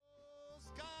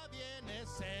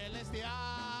celestiales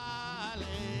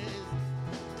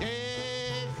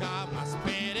que jamás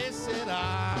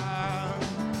perecerá.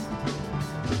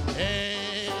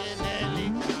 En el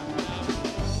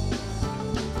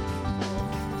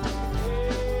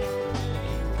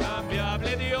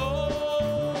incambiable Dios,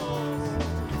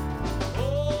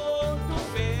 con tu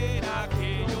fe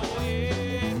aquello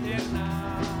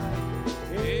eterna.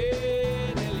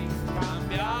 En el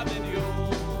incambiable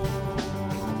Dios.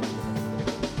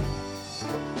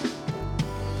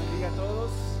 Bendiga a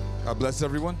todos. God bless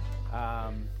everyone.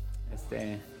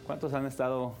 ¿Cuántos han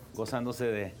estado gozándose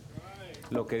de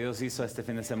lo que Dios hizo este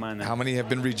fin de semana? How many have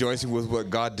been rejoicing with what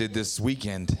God did this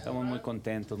weekend? Estamos muy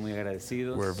contentos, muy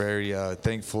agradecidos We're very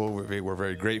thankful. We're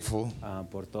very grateful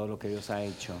por todo lo que Dios ha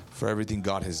hecho. for everything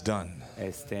God has done.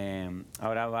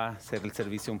 Ahora va a ser el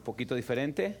servicio un poquito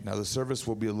diferente. Now the service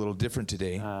will be a little different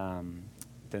today.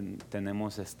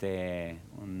 Tenemos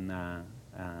un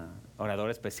orador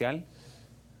especial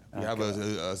We have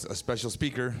a special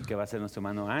speaker, que va a ser nuestro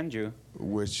hermano Andrew,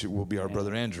 which will be our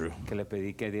brother Andrew. que le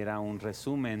pedí que diera un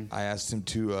resumen I asked him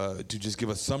to just give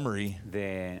a summary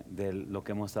de lo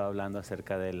que hemos estado hablando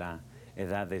acerca de la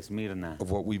edad de Esmirna.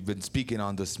 of what we've been speaking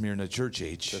on the Smyrna church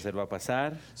age. Entonces él va a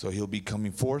pasar So he'll be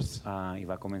coming forth, y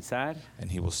va a comenzar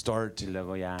and he will start, y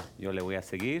luego ya yo le voy a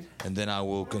seguir and then I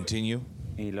will continue.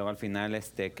 y luego al final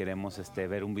queremos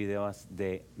ver un video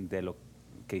de lo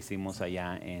que hicimos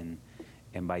allá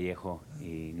en Vallejo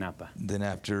y Napa. Then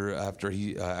after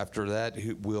that,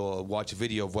 we'll watch a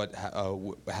video of what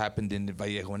happened in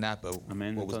Vallejo and Napa,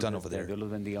 Amén. what was done over Entonces, there. Dios los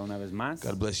bendiga una vez más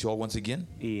God bless you all once again,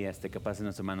 y que pase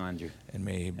nuestro hermano Andrew. and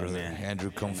may Brother Amen.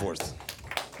 Andrew come forth.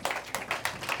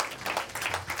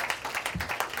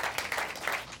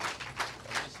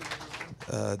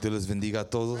 Dios les bendiga a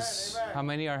todos. How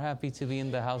many are happy to be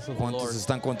in the house of the Lord? ¿Cuántos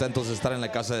están contentos de estar en la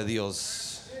casa de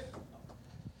Dios?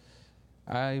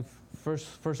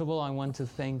 First of all, I want to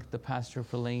thank the pastor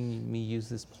for letting me use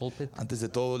this pulpit. Antes de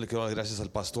todo, le quiero dar gracias al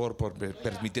pastor por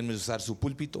permitirme usar su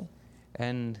púlpito.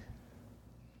 And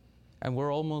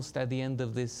we're almost at the end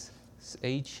of this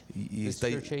age, Y this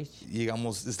church age.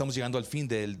 estamos llegando al fin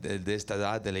de esta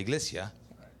edad de la iglesia.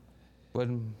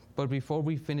 But before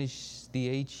we finish the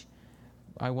age,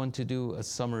 I want to do a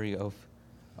summary of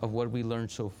what we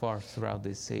learned so far throughout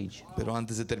this age. Pero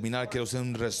antes de terminar, quiero hacer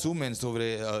un resumen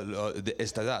sobre de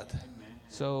esta edad.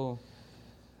 So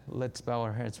let's bow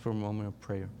our heads for a moment of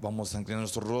prayer. Vamos a inclinar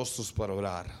nuestros rostros para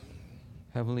orar.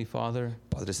 Heavenly Father,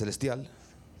 Padre Celestial,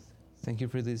 thank you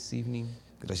for this evening.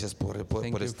 gracias por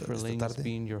Thank you esta for letting us be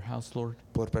tarde, in your house, Lord.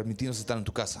 por permitirnos estar en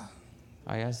tu casa.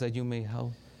 I ask that you may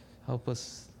help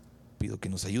us Pido que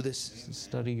nos ayudes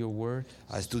study your word,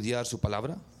 a estudiar su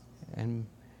palabra and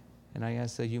I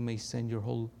ask that you may send your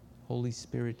Holy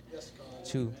Spirit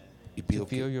to y pido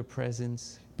feel que, your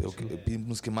presence,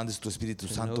 pedimos que mandes tu Espíritu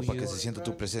to Santo know para que you. se sienta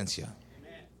tu presencia.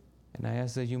 and I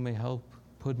ask that you may help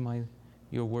put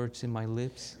your words in my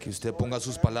lips, Que usted ponga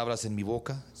sus palabras en mi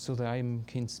boca so that I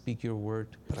can speak your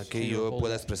word para que to your yo whole-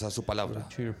 pueda expresar su palabra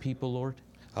to your people, Lord.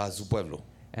 a su pueblo.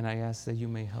 And I ask that you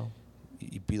may help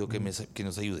Y pido que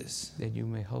nos ayudes.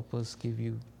 help us give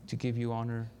you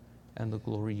honor and the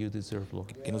glory you deserve, Lord.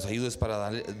 Que nos ayudes para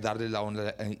darle la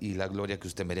honra y la gloria que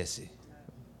usted merece.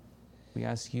 We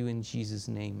ask you in Jesus'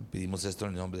 name. Pedimos esto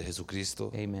en el nombre de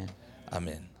Jesucristo. Amen.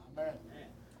 Amén.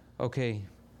 Okay.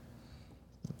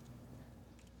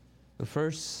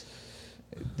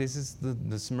 This is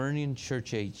the Smyrnian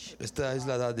church age. Esta es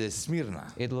la edad de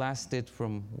Esmirna. It lasted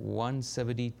from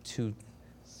 170 to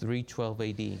 312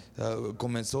 AD.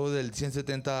 Comenzó del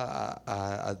 170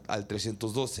 al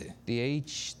 312. The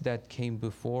age that came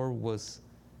before was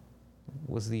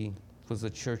the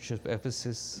church of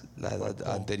Ephesus. La edad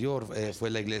anterior fue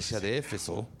la iglesia de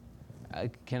Éfeso.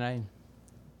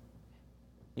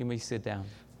 You may sit down.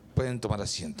 Pueden tomar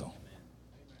asiento.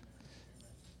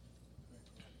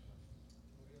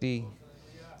 The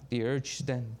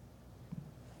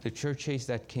church age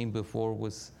that came before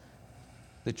was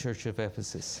the church of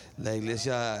Ephesus, La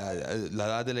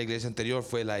edad de la iglesia anterior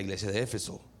fue la iglesia de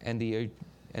Éfeso.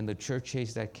 and the church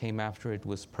age that came after it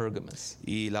was Pergamos.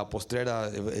 Y la postrera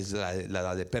es la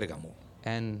edad de Pérgamo.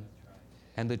 And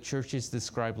the church is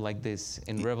described like this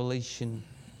in Revelation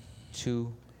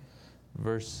 2,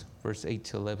 verse 8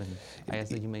 to 11. I ask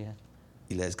that you may.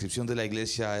 Y la descripción de la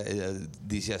iglesia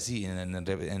dice así en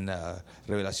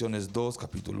Revelaciones 2,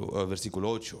 versículo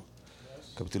 8.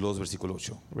 Capítulo 2, versículo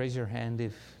 8. Raise your hand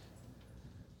if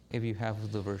you have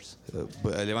the verse.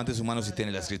 Levante su mano si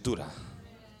tiene la escritura.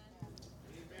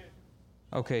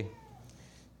 Okay.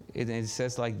 It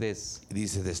says like this.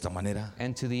 Dice de esta manera.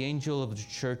 And to the angel of the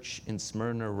church in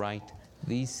Smyrna write,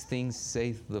 These things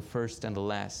saith the first and the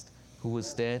last, who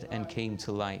was dead and came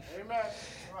to life.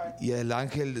 Y el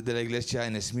ángel de la iglesia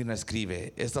en Esmirna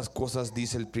escribe: estas cosas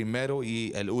dice el primero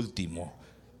y el último,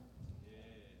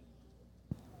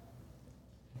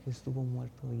 Estuvo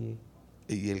muerto y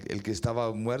y el que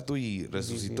estaba muerto y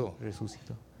resucitó.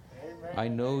 resucitó. I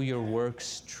know your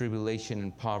works, tribulation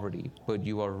and poverty, but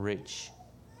you are rich.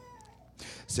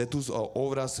 Sé tus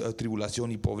obras,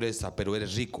 tribulación y pobreza, pero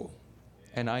eres rico.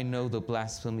 And I know the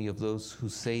blasphemy of those who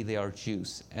say they are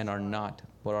Jews and are not,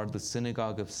 but are the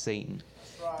synagogue of Satan.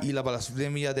 Y la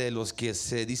blasfemia de los que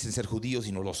se dicen ser judíos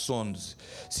y no lo son,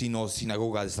 sino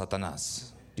sinagoga de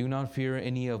Satanás. Do not fear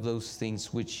any of those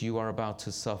things which you are about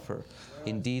to suffer.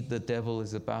 Indeed, the devil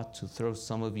is about to throw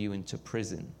some of you into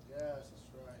prison,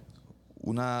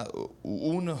 No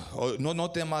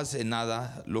temas en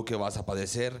nada lo que vas a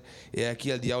padecer. He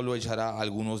aquí el diablo echará a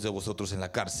algunos de vosotros en la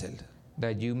cárcel,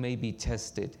 that you may be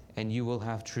tested, and you will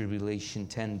have tribulation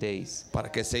 10 days. para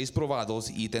que seáis probados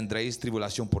y tendréis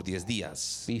tribulación por 10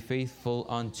 días. Be faithful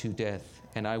unto death,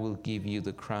 and I will give you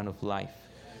the crown of life.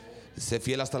 Sé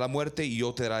fiel hasta la muerte y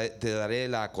yo te daré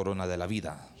la corona de la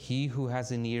vida. He who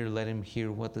has an ear, let him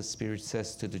hear what the Spirit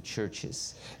says to the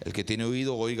churches. El que tiene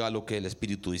oído, oiga lo que el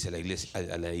Espíritu dice a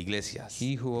las iglesias.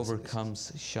 He who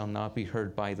overcomes shall not be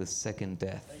hurt by the second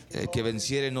death. El que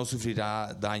venciere no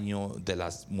sufrirá daño de la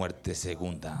muerte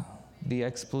segunda. The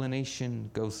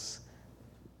explanation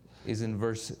is in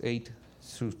verse 8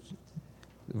 through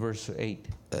verse 8.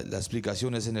 La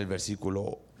explicación es en el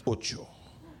versículo 8.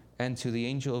 And to the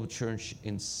angel of the church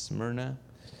in Smyrna,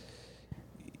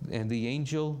 and the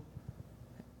angel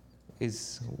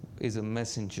is a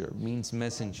messenger, means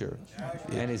messenger,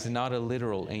 and is not a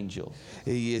literal angel.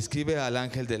 Y escribe al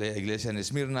ángel de la iglesia en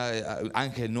Esmirna.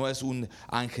 Ángel no es un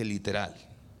ángel literal.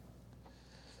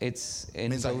 It's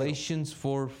in Mensajero. Galatians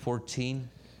 4:14.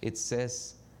 It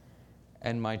says,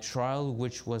 "And my trial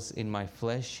which was in my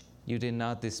flesh, you did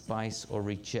not despise or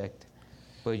reject,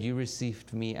 but you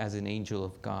received me as an angel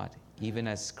of God, even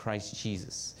as Christ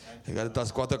Jesus." En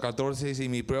Gálatas 4:14 dice: y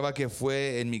mi prueba que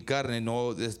fue en mi carne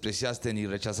no despreciaste ni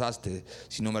rechazaste,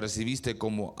 sino me recibiste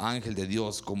como ángel de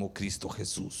Dios, como Cristo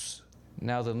Jesús.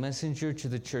 Now the messenger to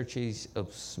the churches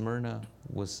of Smyrna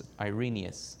was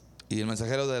Irenaeus. Y el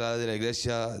mensajero de la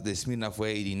iglesia de Esmirna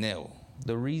fue Irineo.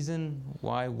 The reason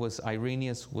why was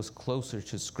Irenaeus was closer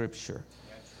to Scripture.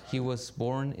 He was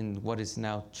born in what is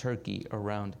now Turkey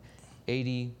around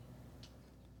 80,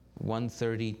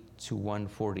 130 to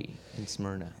 140 in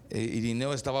Smyrna.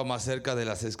 Irineo estaba más cerca de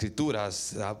las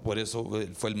escrituras, por eso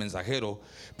fue el mensajero.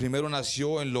 Primero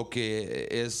nació en lo que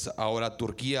es ahora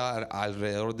Turquía,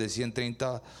 alrededor de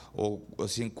 130 o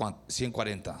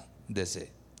 140 DC.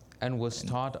 And was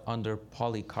taught under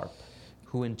Polycarp,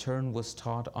 who in turn was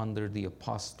taught under the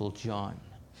Apostle John.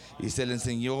 Y se le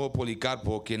enseñó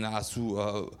Policarpo, quien a su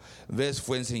vez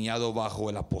fue enseñado bajo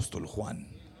el apóstol Juan.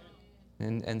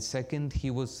 And second,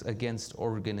 he was against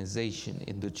organization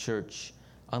in the church,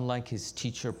 unlike his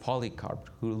teacher Polycarp,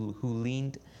 who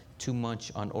leaned too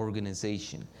much on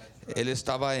organization. Él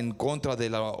estaba en contra de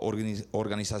la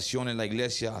organización en la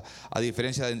iglesia, a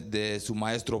diferencia de su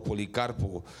maestro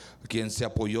Policarpo, quien se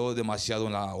apoyó demasiado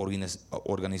en la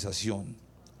organización.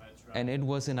 And it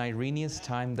was in Irenaeus'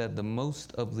 time that the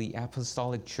most of the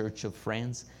Apostolic Church of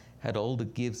France had all the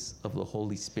gifts of the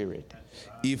Holy Spirit.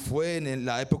 Y fue en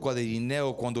la época de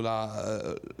Irineo cuando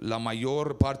la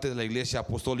mayor parte de la iglesia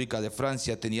apostólica de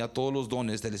Francia tenía todos los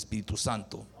dones del Espíritu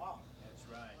Santo.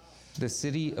 The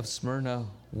city of Smyrna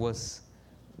was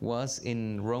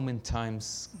in Roman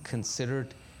times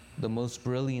considered the most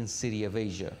brilliant city of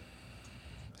Asia.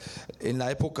 En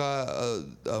la época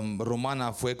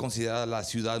romana fue considerada la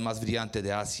ciudad más brillante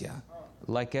de Asia.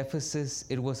 Like Ephesus,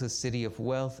 it was a city of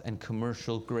wealth and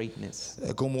commercial greatness.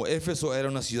 Como Éfeso era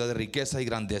una ciudad de riqueza y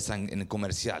grandeza en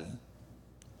comercial.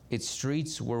 Its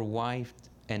streets were wide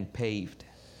and paved.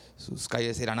 Sus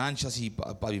calles eran anchas y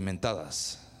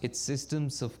pavimentadas. Its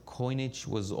systems of coinage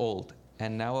was old,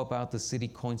 and now about the city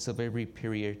coins of every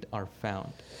period are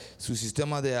found. Su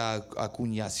sistema de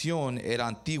acuñación era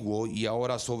antiguo y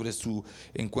ahora sobre su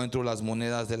encuentro las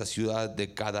monedas de la ciudad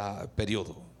de cada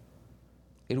periodo.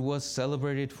 It was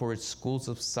celebrated for its schools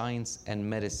of science and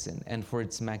medicine and for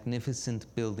its magnificent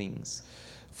buildings.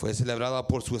 Fue celebrada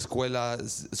por sus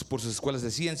escuelas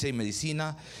de ciencia y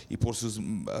medicina y por sus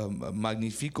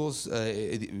magníficos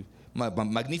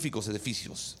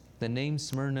edificios. The name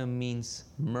Smyrna means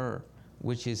myrrh,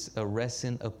 which is a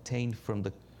resin obtained from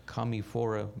the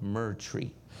Commiphora myrrh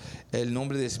tree. El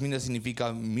nombre de Esmirna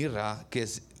significa mirra, que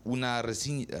es una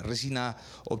resina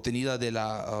obtenida de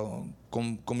la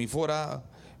comifora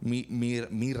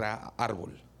mirra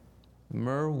árbol.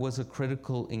 Myrrh was a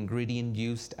critical ingredient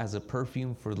used as a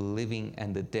perfume for the living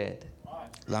and the dead.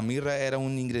 La mirra era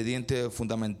un ingrediente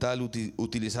fundamental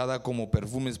utilizada como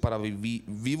perfumes para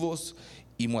vivos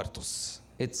y muertos.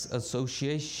 Its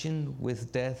association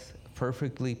with death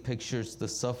perfectly pictures the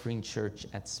suffering church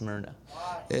at Smyrna.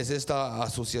 Esta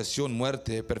asociación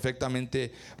muerte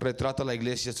perfectamente retrata la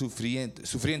iglesia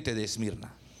sufriente de Esmirna.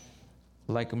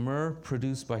 Like myrrh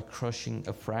produced by crushing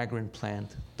a fragrant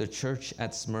plant, the church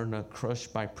at Smyrna,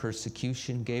 crushed by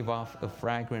persecution, gave off a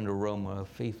fragrant aroma of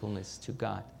faithfulness to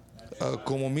God.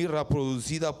 Como mirra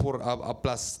producida por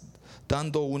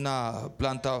aplastando una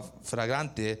planta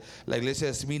fragante, la iglesia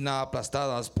de Esmirna,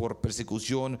 aplastadas por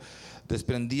persecución,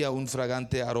 desprendía un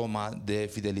fragante aroma de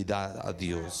fidelidad a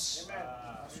Dios.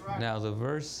 Now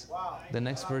the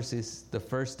next verse is the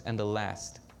first and the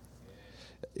last.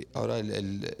 Ahora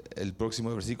el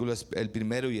próximo versículo es el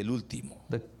primero y el último.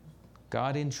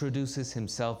 God introduces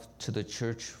himself to the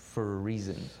church for a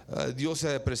reason. Dios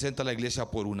se presenta a la iglesia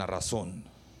por una razón.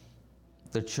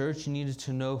 The church needed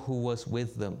to know who was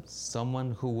with them,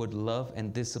 someone who would love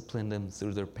and discipline them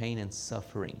through their pain and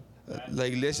suffering. La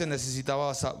iglesia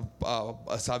necesitaba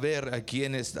saber a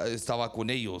quién estaba con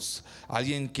ellos,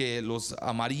 alguien que los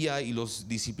amaría y los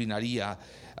disciplinaría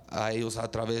a ellos a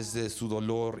través de su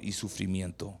dolor y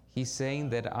sufrimiento. He's saying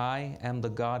that I am the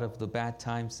God of the bad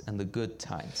times and the good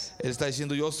times. Él está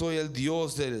diciendo, yo soy el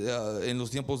Dios en los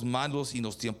tiempos malos y en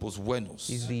los tiempos buenos.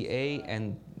 He's the A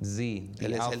and Z, Él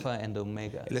the es Alpha and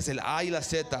Omega. Él es el A y la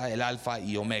Z, el Alfa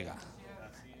y Omega.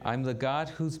 I'm the God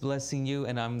who's blessing you,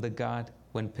 and I'm the God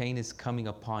when pain is coming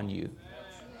upon you.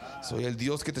 Soy el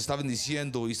Dios que te está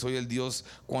bendiciendo y soy el Dios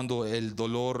cuando el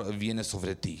dolor viene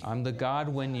sobre ti. I'm the God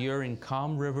when you're in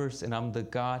calm rivers, and I'm the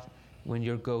God when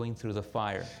you're going through the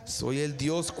fire. Soy el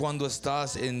Dios cuando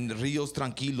estás en ríos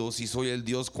tranquilos y soy el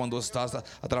Dios cuando estás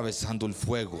atravesando el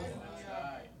fuego.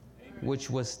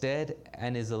 Which was dead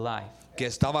and is alive. Que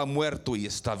estaba muerto y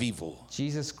está vivo.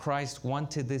 Jesus Christ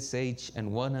wanted this age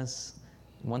and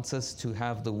wants us to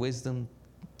have the wisdom,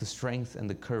 the strength, and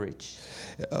the courage.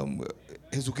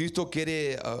 Jesucristo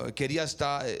quería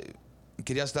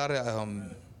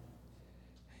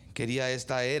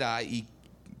esta era y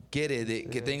quiere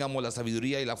que tengamos la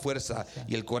sabiduría y la fuerza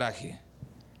y el coraje.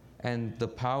 And the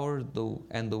power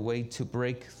and the way to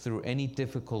break through any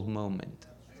difficult moment.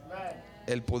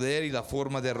 El poder y la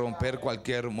forma de romper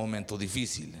cualquier momento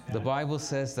difícil. The Bible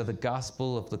says that the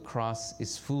gospel of the cross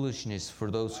is foolishness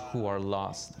for those who are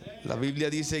lost. La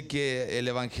Biblia dice que el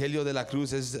evangelio de la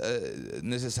cruz es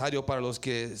necesario para los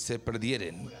que se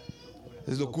perdieren.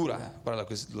 Es locura para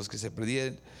los que se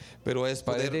perdieren, pero es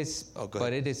But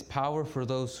poder. it is power for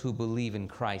those who believe in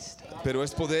Christ. Pero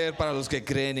es poder para los que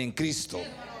creen en Cristo.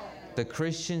 The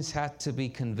Christians had to be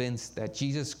convinced that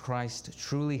Jesus Christ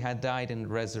truly had died and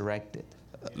resurrected.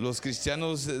 Los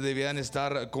cristianos debían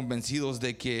estar convencidos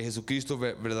de que Jesucristo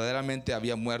verdaderamente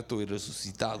había muerto y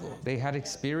resucitado. They had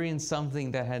experienced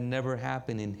something that had never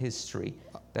happened in history,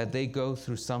 that they go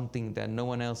through something that no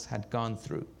one else had gone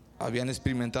through. Habían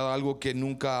experimentado algo que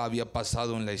nunca había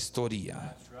pasado en la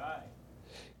historia.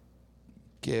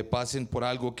 Que pasen por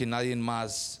algo que nadie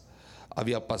más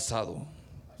había pasado.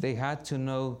 They had to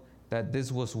know that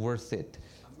this was worth it.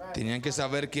 Tenían que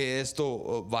saber que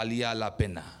esto valía la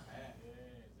pena.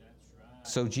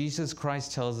 So Jesus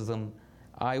Christ tells them,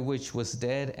 I which was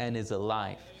dead and is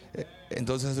alive.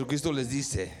 Entonces Jesucristo les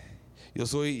dice,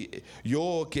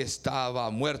 yo que estaba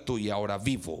muerto y ahora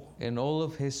vivo. In all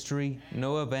of history,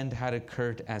 no event had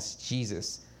occurred as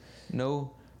Jesus.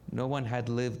 No one had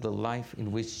lived the life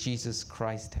in which Jesus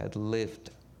Christ had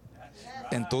lived.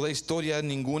 En toda historia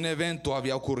ningún evento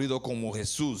había ocurrido como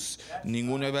Jesús.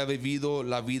 Ninguno había vivido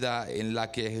la vida en la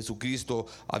que Jesucristo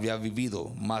había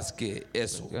vivido, más que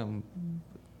eso.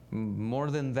 More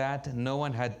than that, no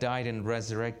one had died and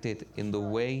resurrected in the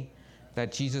way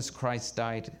that Jesus Christ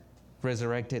died,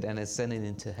 resurrected, and ascended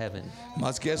into heaven.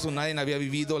 Más que eso, nadie había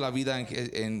vivido la vida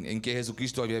en que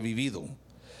Jesucristo había vivido.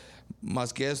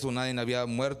 Más que eso, nadie había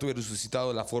muerto y resucitado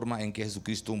de la forma en que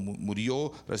Jesucristo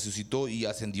murió, resucitó y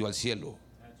ascendió al cielo.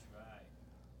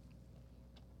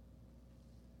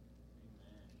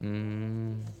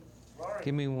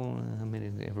 Give me a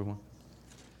minute, everyone.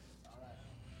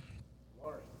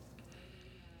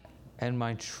 And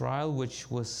my trial, which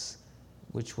was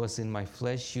in my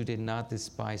flesh, you did not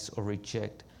despise or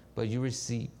reject, but you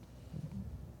received.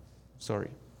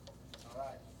 Sorry.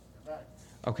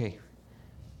 Okay.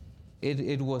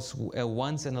 It was a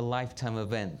once in a lifetime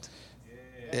event.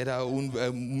 Era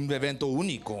un evento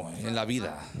único en la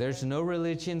vida. There's no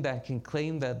religion that can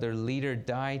claim that their leader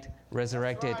died,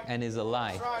 resurrected, and is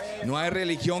alive. No hay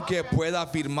religión que pueda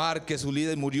afirmar que su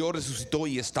líder murió, resucitó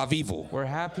y está vivo. We're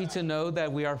happy to know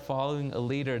that we are following a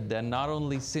leader that not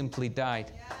only simply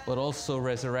died, but also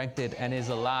resurrected and is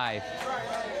alive.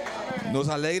 Nos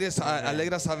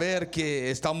alegra saber que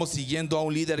estamos siguiendo a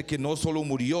un líder que no solo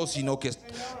murió, sino que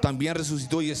también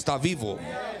resucitó y está vivo.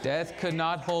 Death could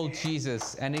not hold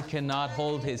Jesus, and it cannot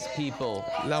hold his people.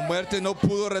 La muerte no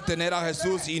pudo retener a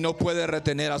Jesús y no puede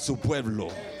retener a su pueblo.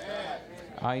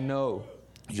 I know.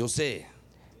 Yo sé.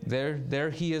 There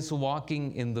he is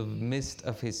walking in the midst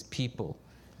of his people.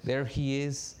 There he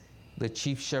is, the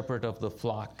chief shepherd of the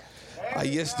flock.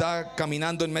 Ahí está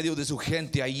caminando en medio de su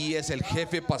gente. Ahí es el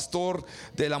jefe pastor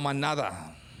de la manada.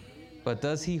 But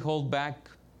does he hold back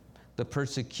the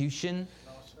persecution?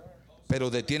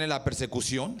 Pero detiene la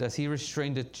persecución. Does he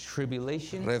restrain the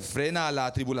tribulation? Refrena a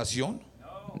la tribulación.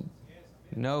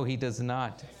 No, he does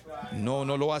not. No,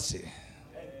 no lo hace.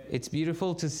 It's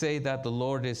beautiful to say that the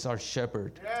Lord is our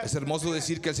shepherd. Es hermoso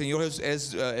decir que el Señor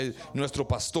es nuestro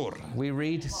pastor. We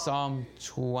read Psalm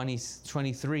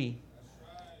 23.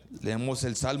 Leemos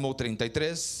el Salmo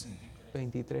 33,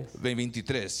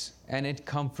 23 And it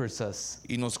comforts us.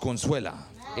 y nos consuela.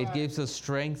 It gives us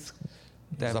strength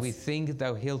that Nos da- we think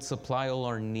that he'll supply all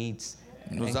our needs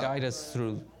and Nos da- guide us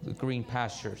through the green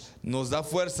pastures. Nos da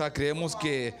fuerza, creemos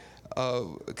que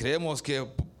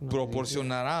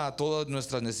proporcionará todas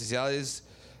nuestras necesidades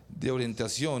de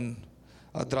orientación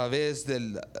a través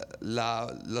de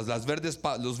los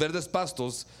verdes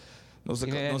pastos. Nos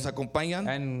acompañan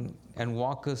And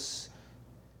walk us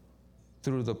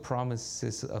through the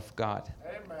promises of God.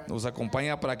 nos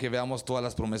acompaña para que veamos todas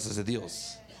las promesas de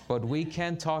Dios. But we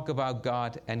can't talk about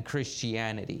God and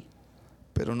Christianity.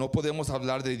 Pero no podemos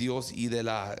hablar de Dios y de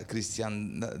la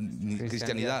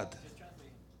cristianidad.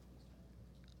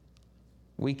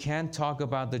 We can't talk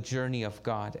about the journey of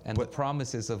God and the But-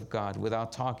 promises of God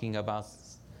without talking about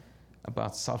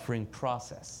suffering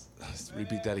process.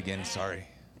 Repeat that again, sorry.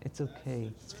 It's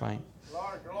okay. It's fine.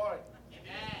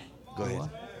 Go ahead.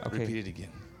 Okay. Repeat it again.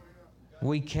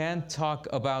 We can't talk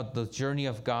about the journey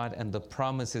of God and the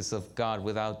promises of God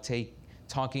without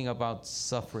talking about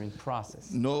suffering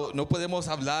process. No podemos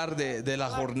hablar de la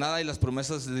jornada y las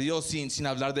promesas de Dios sin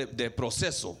hablar de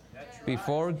proceso.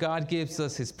 Before God gives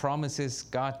us his promises,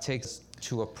 God takes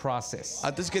to a process.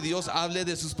 Antes que Dios hable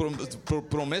de sus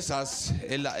promesas,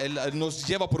 él nos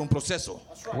lleva por un proceso.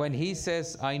 When he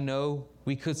says, I know,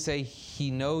 we could say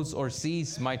he knows or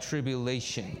sees my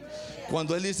tribulation.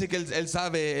 Cuando Él dice que Él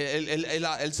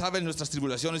sabe nuestras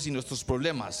tribulaciones y nuestros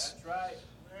problemas.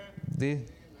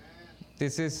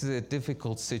 This is a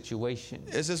difficult situation.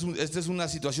 Esta es una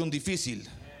situación difícil.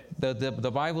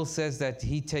 The Bible says that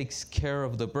he takes care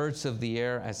of the birds of the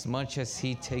air as much as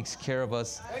he takes care of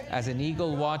us. As an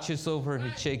eagle watches over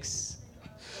his chicks.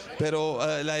 Pero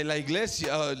la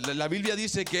iglesia, la Biblia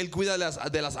dice que Él cuida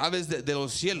de las aves de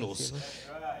los cielos.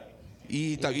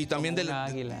 Y también Como una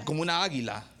águila. como una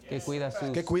águila Que cuida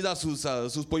sus que cuida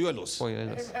sus polluelos.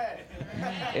 polluelos.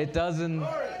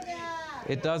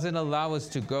 It doesn't allow us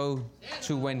to go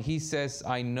to when he says,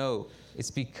 I know. It's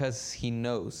because he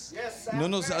knows. No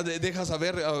nos deja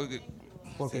saber.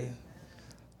 ¿Por qué?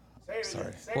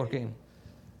 Sorry. ¿Por qué?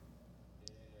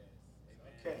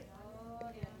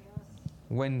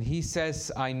 When he says,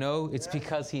 I know, it's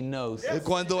because he knows.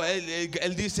 Cuando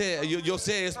él dice yo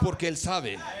sé, es porque Él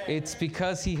sabe. It's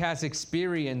because he has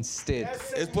experienced it.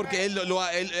 Es porque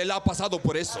Él ha pasado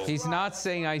por eso. He's not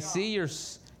saying, I see your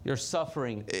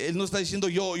suffering. Él no está diciendo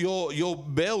yo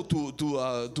veo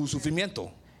tu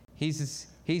sufrimiento.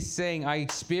 He's saying, I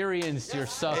experienced your Él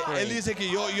suffering. dice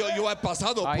que yo he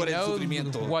pasado I por el know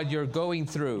sufrimiento. what you're going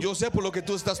through. Yo sé por lo que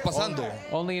tú estás pasando.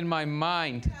 Only in my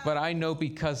mind, but I know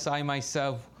because I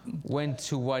myself went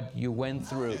to what you went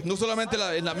through. No solamente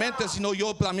en la mente, sino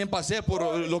yo también pasé por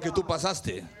lo que tú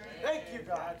pasaste.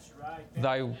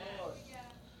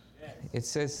 It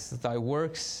says, thy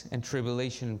works and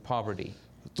tribulation and poverty.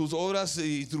 Tus obras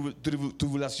y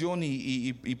tribulación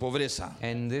y pobreza.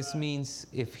 And this means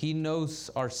if he knows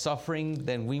our suffering,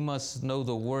 then we must know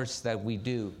the worst that we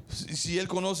do. Si Él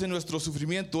conoce nuestro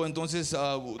sufrimiento, entonces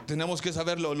tenemos que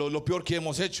saber lo peor que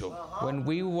hemos hecho. When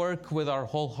we work with our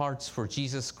whole hearts for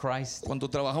Jesus Christ, Cuando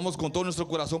trabajamos con todo nuestro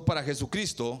corazón para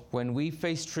Jesucristo, when we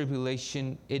face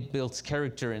tribulation, it builds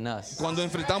character in us. cuando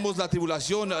enfrentamos la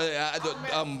tribulación,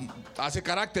 hace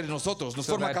carácter en nosotros, nos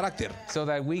forma carácter. So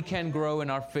that we can grow in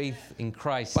our faith in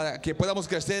Christ. Para que podamos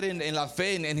crecer en la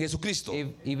fe en Jesucristo.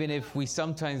 Even if we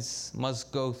sometimes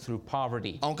must go through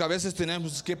poverty. Aunque a veces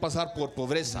tenemos que pasar por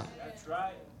pobreza.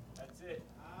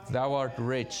 Thou art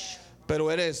rich. pero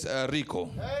eres rico.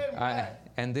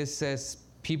 And this says,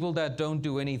 people that don't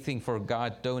do anything for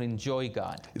God don't enjoy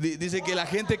God. Dice que la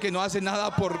gente que no hace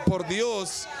nada por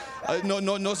Dios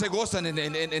no se gozan en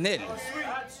Él.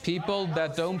 People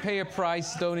that don't pay a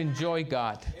price don't enjoy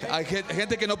God. Hay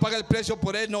gente que no paga el precio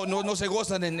por Él, no se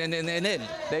gozan en Él.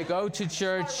 They go to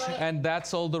church and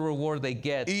that's all the reward they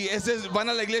get. Y van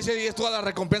a la iglesia y es toda la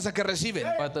recompensa que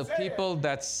reciben. But the people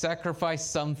that sacrifice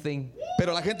something,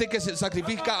 Pero la gente que se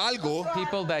sacrifica algo,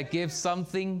 people that give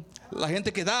something, la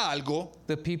gente que da algo,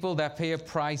 the people that pay a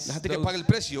price, la gente que paga el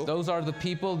precio, those are the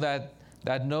people that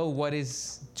know what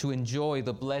is to enjoy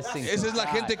the blessings esa of es la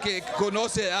God. gente que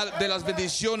conoce de las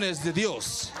bendiciones de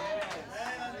Dios.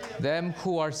 Them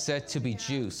who are said to be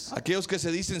Jews. Aquellos que se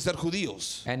dicen ser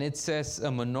judíos. And it says a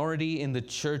minority in the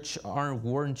church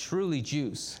weren't truly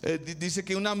Jews. Dice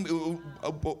que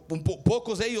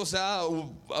pocos de ellos,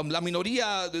 la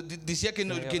minoría decía que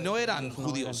no eran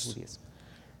judíos.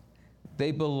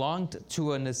 They belonged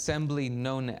to an assembly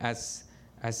known as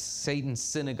Satan's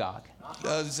synagogue.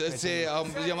 Se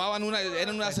llamaban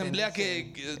eran una asamblea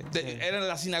que era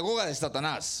la sinagoga de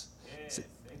Satanás.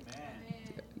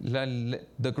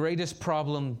 The greatest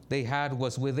problem they had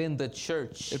was within the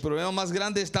church. El problema más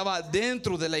grande estaba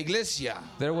dentro de la iglesia.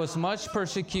 There was much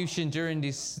persecution during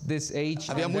this age, Había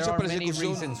and there mucha are many persecución.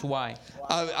 reasons why.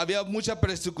 Había mucha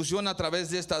persecución a través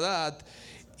de esta edad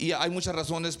y hay muchas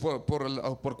razones por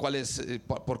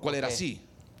cuál era así.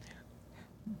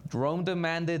 Rome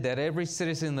demanded that every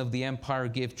citizen of the empire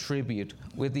give tribute,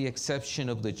 with the exception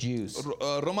of the Jews.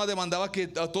 Roma demandaba que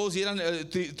todos dieran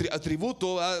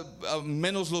tributo,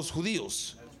 menos los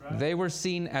judíos. They were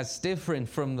seen as different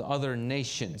from the other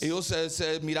nations. Ellos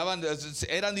se miraban,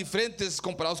 eran diferentes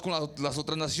comparados con las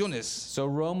otras naciones. So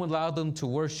Rome allowed them to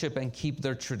worship and keep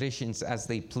their traditions as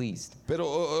they pleased.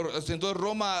 Pero entonces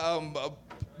Roma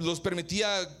los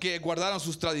permitía que guardaran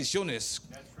sus tradiciones.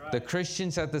 The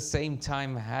Christians at the same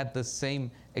time had the same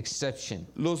exception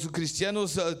Los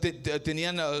cristianos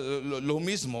tenían lo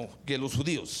mismo que los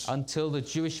judíos. until the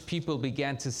Jewish people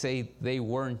began to say they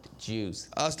weren't Jews.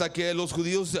 Hasta que los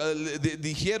judíos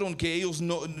dijeron que ellos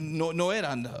no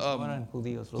eran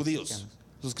judíos,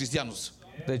 los cristianos.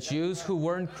 The Jews who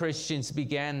weren't Christians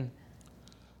began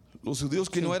Los judíos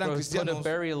que to no eran put a cristianos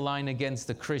barrier line against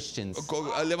the Christians.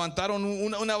 levantaron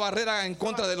una barrera en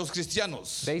contra de los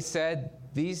cristianos. They said,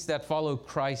 these that follow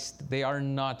Christ, they are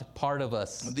not part of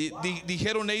us.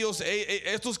 Dijeron ellos,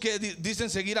 estos que dicen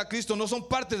seguir a Cristo no son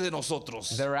parte de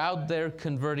nosotros. They're out there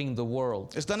converting the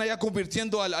world. Están allá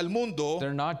convirtiendo al mundo,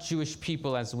 They're not Jewish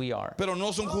people as we are. pero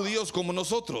no son judíos como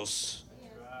nosotros.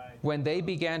 When they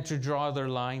began to draw their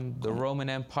line, the Roman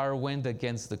Empire went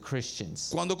against the Christians.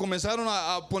 Cuando comenzaron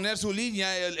a poner su línea,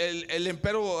 el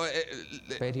imperio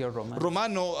Imperio Romano.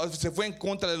 romano se fue en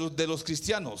contra de los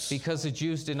cristianos. Because the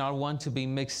Jews did not want to be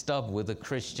mixed up with the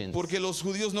Christians. Porque los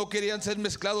judíos no querían ser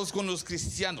mezclados con los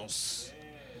cristianos.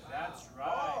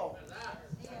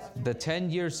 The 10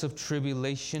 years of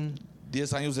tribulation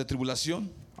 10 años de tribulación.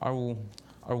 are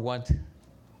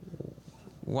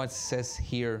what says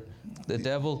here. The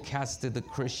devil casted the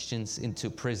Christians into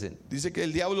prison. Dice que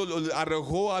el diablo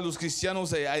arrojó a los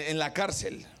cristianos en la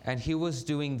cárcel. And he was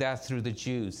doing that through the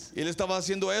Jews. Él estaba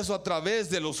haciendo eso a través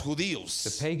de los The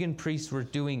judíos. pagan priests were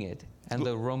doing it, and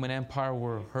the Roman Empire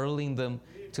were hurling them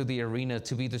to the arena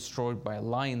to be destroyed by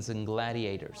lions and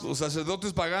gladiators. Los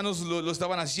sacerdotes paganos lo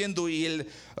estaban haciendo y el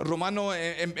romano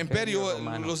imperio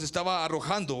romano. los estaba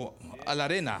arrojando a la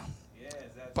arena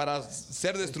para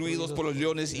ser destruidos por los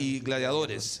leones y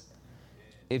gladiadores.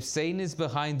 If Satan is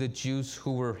behind the Jews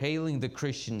who were hailing the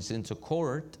Christians into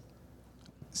court,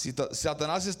 Si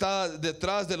Satanás está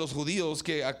detrás de los judíos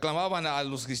que aclamaban a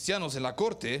los cristianos en la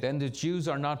corte, then the Jews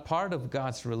are not part of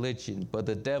God's religion, but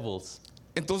the devil's.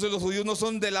 entonces los judíos no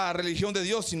son de la religión de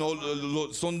Dios,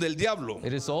 sino son del diablo.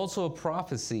 It is also a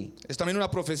prophecy, Es también una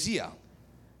profecía.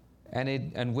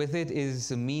 and with it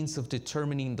is a means of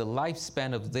determining the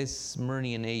lifespan of this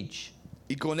Smyrnian age.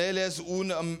 Y con él es un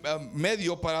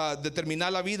medio para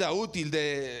determinar la vida útil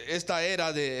de esta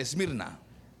era de Esmirna.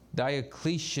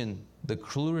 Diocletian, the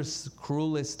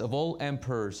cruelest of all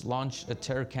emperors, launched a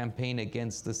terror campaign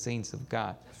against the saints of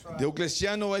God.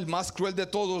 Diocleciano, el más cruel de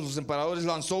todos los emperadores,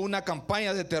 lanzó una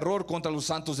campaña de terror contra los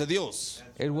santos de Dios.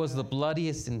 It was the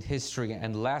bloodiest in history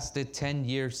and lasted 10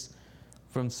 years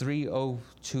from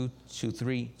 302 to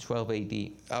 312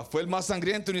 AD. Fue el más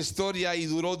sangriento en historia y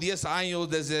duró 10 años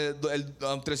desde el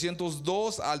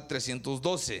 302 al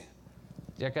 312.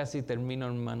 Ya casi termino,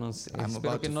 hermanos. I'm Espero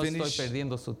about que to no estoy finish.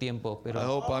 perdiendo su tiempo, I pero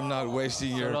hope I'm not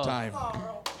wasting your Solo- time.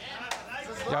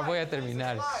 ya voy a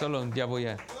terminar. Solo ya voy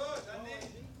a.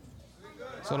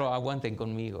 Solo aguanten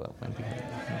conmigo.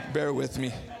 Aguanten. Bear with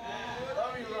me.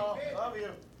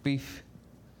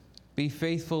 Be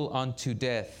faithful unto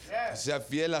death. Sea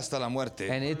fiel hasta la muerte.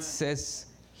 And it says,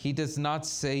 he does not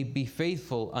say be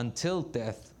faithful until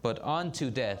death, but unto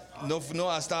death. No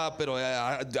hasta, pero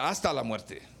hasta la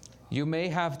muerte. You may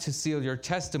have to seal your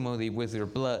testimony with your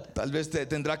blood. Tal vez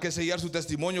tendrá que sellar su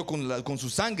testimonio con su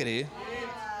sangre.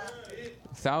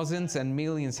 Thousands and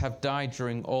millions have died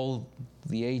during all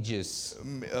the ages.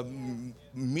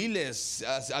 Miles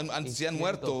se han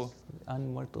muerto.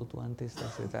 Han muerto durante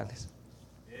estas edades.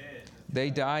 They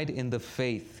died in the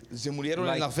faith. Se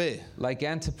murieron en la fe. Like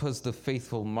Antipas the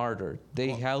faithful martyr, they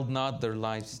held not their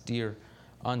lives dear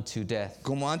unto death.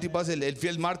 Como Antipas, el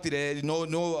fiel mártir, no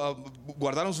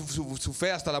guardaron su fe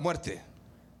hasta la muerte.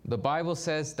 The Bible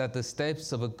says that the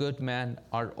steps of a good man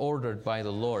are ordered by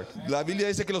the Lord, La Biblia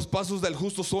dice que los pasos del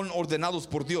justo son ordenados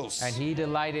por Dios and he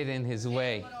delighted in his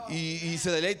way. y se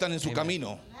deleitan en su Amen.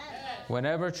 camino.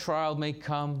 Whenever trial may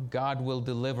come, God will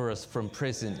deliver us from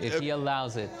prison if he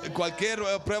allows it. Cualquier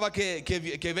prueba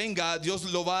que venga,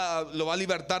 Dios lo va a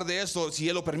libertar de eso si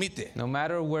Él lo permite. No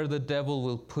matter where the devil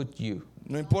will put you,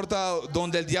 No importa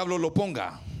donde el diablo lo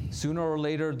ponga. sooner or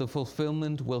later the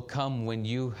fulfillment will come when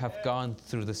you have gone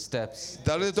through the steps.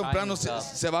 Tarde o Time temprano is up.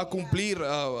 se va a cumplir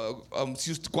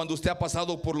cuando usted ha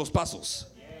pasado por los pasos.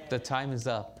 The time is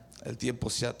up. El tiempo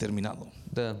se ha terminado.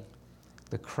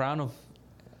 The crown of,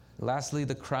 lastly,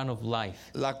 the crown of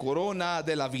life. La corona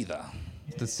de la vida.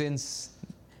 The sins,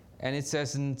 and it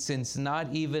says, since not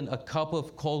even a cup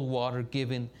of cold water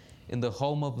given in the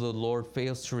home of the Lord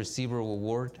fails to receive a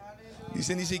reward,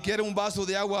 Dice, ni siquiera un vaso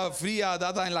de agua fría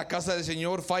dada en la casa del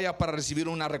Señor falla para recibir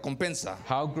una recompensa.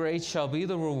 how great shall be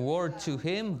the reward to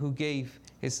him who gave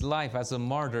his life as a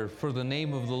martyr for the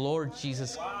name of the Lord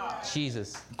Jesus.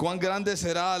 Cuán grande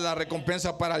será la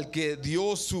recompensa para el que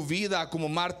dio su vida como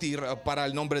mártir para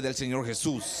el nombre del Señor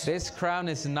Jesús. This crown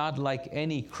is not like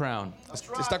any crown.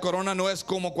 Esta corona no es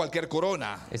como cualquier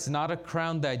corona. It's not a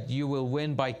crown that you will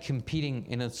win by competing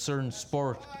in a certain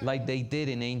sport like they did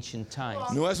in ancient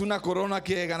times. No es una corona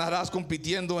que ganarás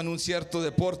compitiendo en un cierto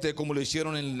deporte como lo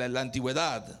hicieron en la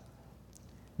antigüedad.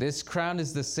 This crown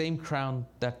is the same crown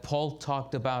that Paul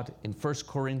talked about in 1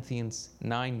 Corinthians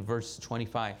 9, verse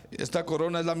 25. Esta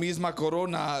corona es la misma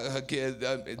corona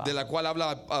de la cual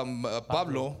habla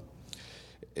Pablo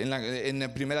en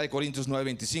 1 Corintios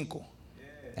 9:25.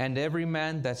 And every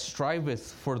man that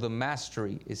striveth for the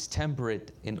mastery is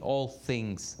temperate in all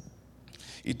things.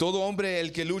 Y todo hombre el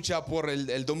que lucha por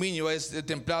el dominio es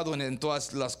templado en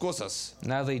todas las cosas.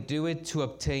 Now they do it to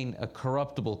obtain a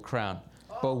corruptible crown,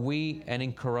 but we an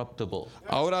incorruptible.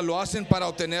 Ahora lo hacen para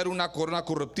obtener una corona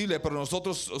corruptible, pero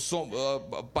nosotros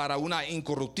para una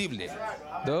incorruptible.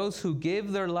 Those who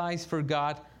give their lives for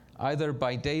God, either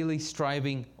by daily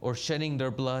striving or shedding their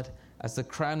blood, as the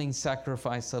crowning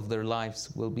sacrifice of their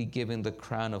lives, will be given the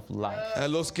crown of life.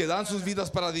 Los que dan sus vidas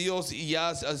para Dios y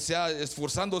ya sea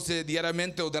esforzándose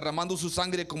diariamente o derramando su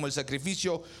sangre como el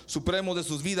sacrificio supremo de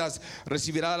sus vidas,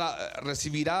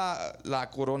 recibirá la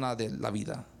corona de la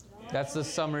vida. That's the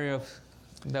summary of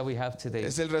that we have today.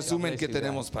 Es el God resumen bless que you guys.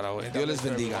 tenemos para hoy. God Dios les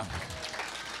bless bendiga.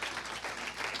 everyone.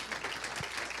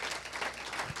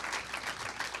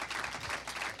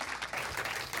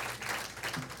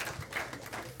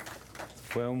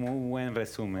 Fue un muy buen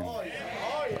resumen.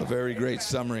 A very great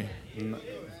summary.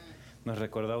 Nos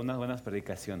recordó unas buenas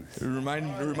predicaciones. It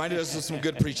reminded us of some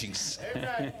good preachings.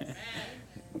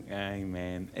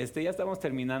 Amen. Ya estamos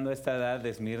terminando esta edad de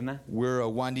Esmirna. We're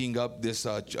winding up this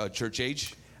church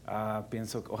age.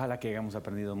 Pienso, ojalá que hayamos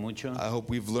aprendido mucho I hope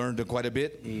we've learned quite a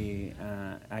bit y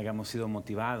hayamos sido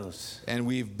motivados. and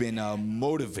we've been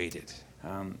motivated.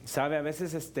 Sabe, a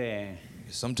veces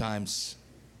Sometimes,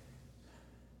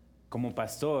 como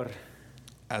pastor,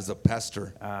 as a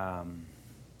pastor,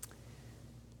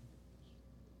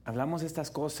 hablamos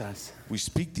estas cosas. we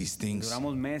speak these things.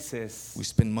 Duramos meses We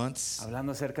spend months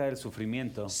hablando acerca del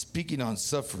sufrimiento speaking on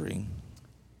suffering,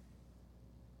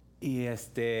 y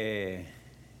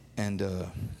and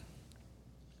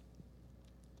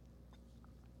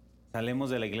salimos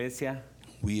de la iglesia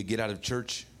we get out of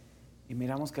church y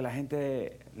miramos que la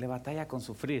gente le batalla con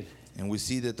sufrir and we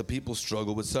see that the people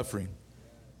struggle with suffering.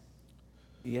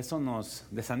 y eso nos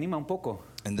desanima un poco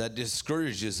And that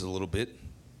discourages a little bit.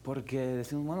 porque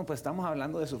decimos, bueno, pues estamos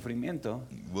hablando de sufrimiento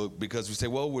Well, because we say,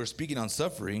 well, we're speaking on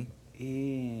suffering,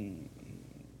 y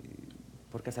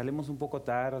porque salimos un poco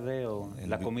tarde o And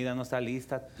la we- comida no está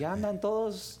lista, ya andan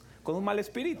todos con un mal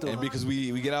espíritu. And because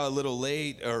we get out a little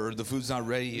late or the food's not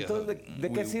ready. Entonces, ¿de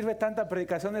qué sirve tanta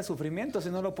predicación de sufrimiento si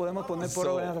no lo podemos poner por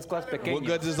obra en esas cosas what pequeñas?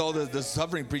 good does all the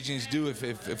suffering preachings do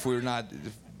if we're not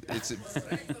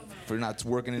if we're not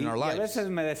working in our Y a lives? veces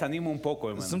me desanimo un poco,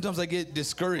 hermano. Sometimes I get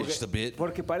discouraged a bit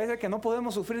Porque parece que no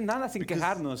podemos sufrir nada sin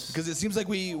quejarnos. because it seems like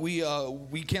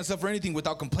we can't suffer anything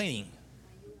without complaining,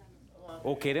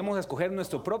 O queremos escoger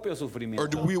nuestro propio or sufrimiento.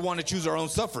 do we want to choose our own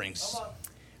sufferings?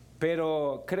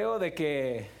 Pero creo de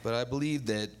que But I believe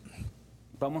that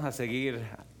vamos a seguir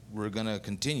we're gonna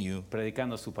continue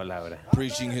predicando su palabra.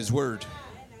 preaching His word,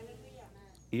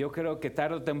 Y yo creo que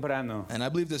tarde o temprano, and I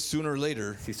believe that sooner or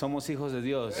later, si somos hijos de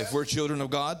Dios, if we're children of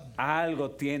God, algo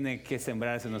tiene que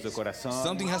sembrarse en nuestro corazón.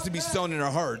 something has to be sown in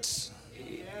our hearts,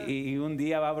 Y un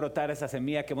día va a brotar esa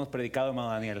semilla que hemos predicado, hermano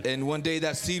Daniel. and one day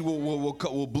that seed will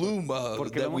bloom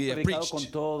Porque lo that hemos we have predicado con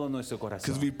preached, todo nuestro because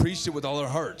corazón. we preached it with all our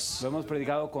hearts. Lo hemos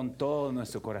predicado con todo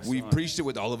nuestro We corazón. preached it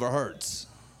with all of our hearts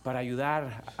Para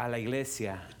ayudar a la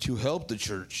iglesia. to help the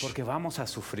church, Porque vamos a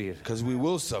sufrir. because we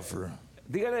will suffer.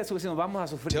 Dígale a su vecino, vamos a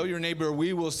Tell sufrir. your neighbor,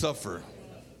 we will suffer.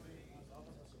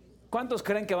 ¿Cuántos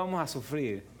creen que vamos a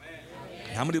sufrir?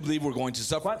 How many believe we're going to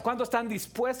suffer? ¿Cuántos están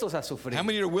dispuestos a sufrir? How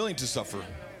many are willing to suffer?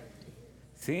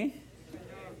 ¿Sí?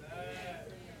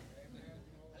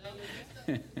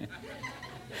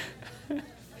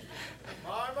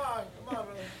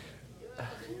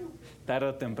 Tarde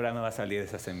o temprano va a salir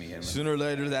esa semilla, hermano. Sooner or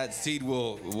later, that seed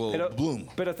will bloom.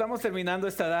 Pero estamos terminando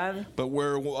esta edad. But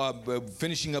we're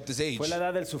finishing up this age. Fue la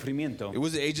edad del sufrimiento. It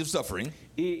was the age of suffering,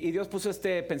 Y Dios puso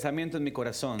este pensamiento en mi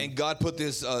corazón. and God put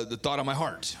this the thought on my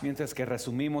heart. Mientras que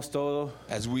resumimos todo,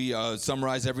 As we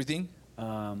summarize everything,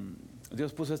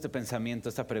 Dios puso este pensamiento,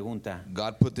 esta pregunta.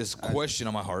 God put this question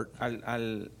on my heart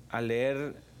Al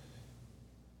leer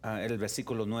el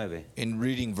versículo 9, in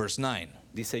reading verse 9.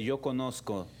 dice, yo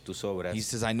conozco tus obras He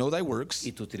says, I know thy works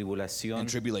y tu tribulación and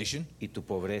tribulation y tu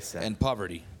pobreza, and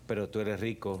poverty, pero tú eres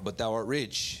rico. but thou art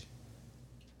rich.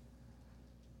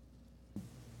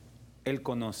 Él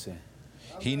conoce.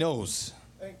 He knows.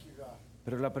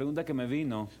 Pero la pregunta que me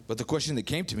vino But the question that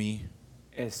came to me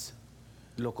es,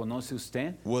 ¿lo conoce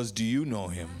usted? was, do you know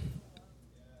him?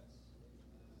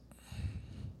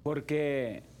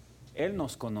 Porque Él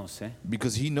nos conoce.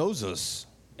 Because he knows us.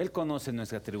 Él conoce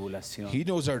nuestra tribulación. He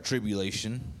knows our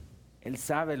tribulation. Él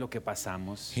sabe lo que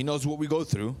pasamos. He knows what we go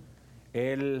through.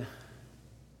 Él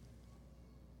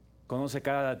conoce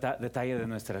cada detalle de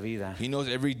nuestra vida. He knows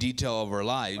every detail of our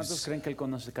 ¿Cuántos lives. creen que Él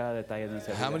conoce cada detalle de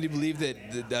nuestra How many vida? believe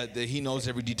that he knows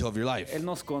every detail of your life? Él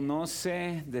nos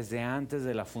conoce desde antes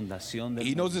de la fundación del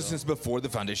He knows us mundo. since before the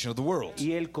foundation of the world.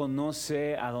 Y Él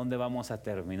conoce a dónde vamos a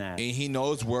terminar. And he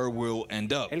knows where we'll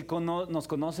end up. Él nos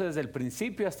conoce desde el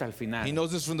principio hasta el final. He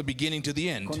knows us from the beginning to the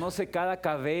end. Conoce cada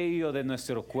cabello de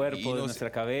nuestro He cuerpo, de knows nuestra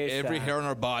cabeza. every hair on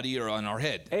our body or on our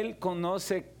head. Él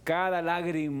conoce cada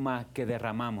lágrima que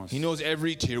derramamos. He knows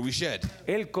every tear we shed.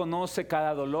 Él conoce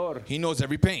cada dolor. He knows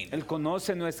every pain. Él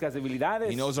conoce nuestras debilidades.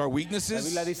 He knows our La weaknesses.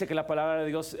 Biblia dice que la palabra de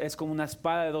Dios es como una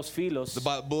espada de dos filos The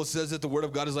Bible says that the word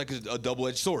of God is like a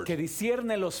double-edged sword que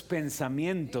discierne los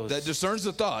pensamientos. that discerns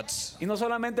the thoughts, Y no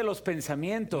solamente los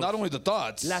pensamientos, not only the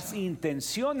thoughts, las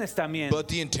intenciones también but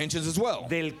the intentions as well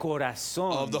del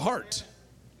corazón. of the heart.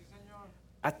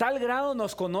 A tal grado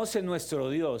nos conoce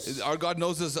nuestro Dios. Our God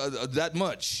knows us that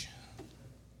much.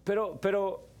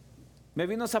 Pero me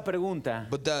vino esa pregunta.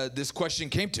 But this question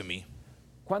came to me.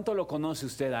 ¿Cuánto lo conoce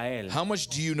usted a Él? How much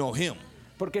do you know him?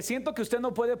 Porque siento que usted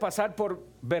no puede pasar por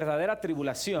verdadera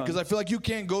tribulación Because I feel like you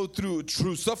can't go through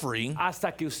true suffering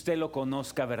hasta que usted lo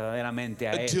conozca verdaderamente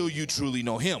a Él. until you truly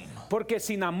know him. Porque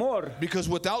sin amor, Because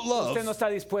without usted no love, está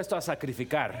dispuesto a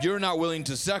sacrificar. you're not willing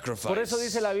to Por eso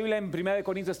dice sacrifice. la Biblia en 1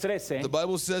 Corintios 13 The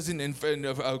Bible says in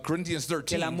Corinthians que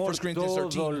 13, el 1 amor Corinthians todo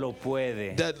 13, lo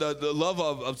puede. that the love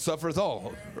of suffereth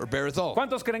all, or beareth all.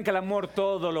 ¿Cuántos creen que el amor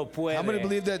todo lo puede? How many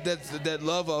believe that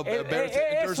love beareth,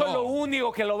 endures Eso es lo all?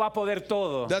 único que lo va a poder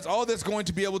todo. That's all that's going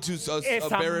to be able to Es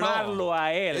bear it amarlo all.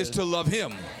 a Él. Is to love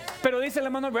him. Pero dice el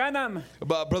hermano Branham,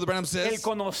 But Brother Branham el says,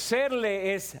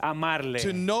 conocerle es amarle.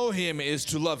 to know him is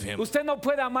to love him. Usted no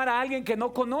puede amar a alguien que no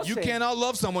conoce. You cannot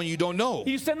love someone you don't know.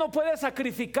 Y usted no puede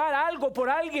sacrificar algo por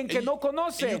alguien que no You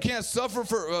conoce. can't suffer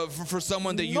for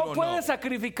someone that you No don't puede know.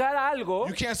 sacrificar algo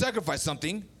You can't sacrifice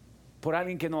something por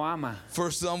alguien que no ama.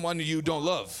 for someone you don't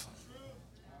love.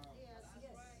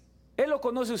 Él lo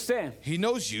conoce usted, He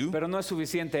knows you, pero no es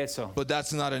suficiente eso. but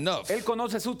that's not enough. Él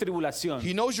conoce su tribulación,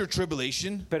 He knows your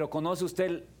tribulation, pero ¿conoce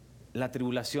usted la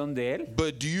tribulación de Él?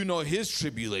 but do you know his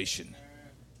tribulation?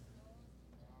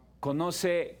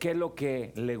 ¿Conoce qué es lo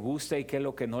que le gusta y qué es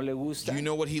lo que no le gusta? Do you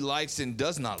know what he likes and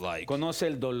does not like? ¿Conoce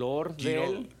el dolor Do you de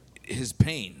know Él? his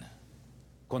pain?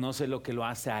 ¿Conoce lo que lo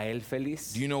hace a él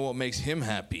feliz? Do you know what makes him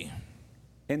happy?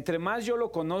 Entre más yo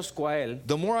lo conozco a él,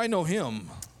 The more I know him,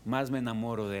 más me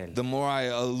enamoro de él. the more I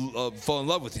fall in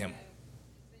love with him.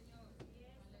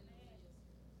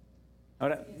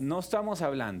 Ahora, no estamos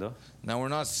hablando Now, we're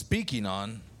not speaking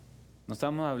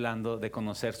de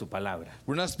conocer su palabra.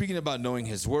 we're not speaking about knowing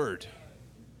his word.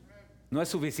 No es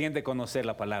suficiente conocer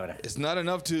la palabra. It's not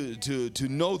enough to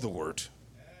know the word.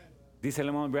 Dice el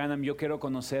hermano Branham, yo quiero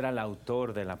conocer al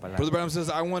autor de la Brother palabra. Branham says,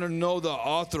 I want to know the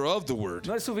author of the word.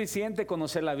 No es suficiente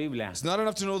conocer la Biblia. It's not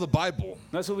enough to know the Bible.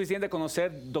 No es suficiente conocer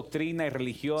doctrina y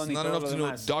religión It's y not todo enough lo to know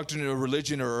demás. doctrine or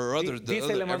religion or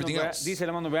everything else. Dice el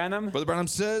hermano Branham, Brother Branham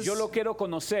says, yo lo quiero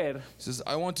conocer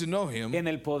I want to know him en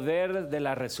el poder de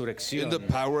la in resurrección. the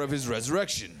power of his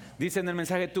resurrection. Dice en el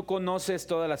mensaje, tú conoces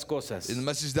todas las cosas. In the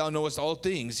message, thou knowest all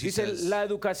things, he Dice, says. la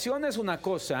educación es una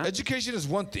cosa, Education is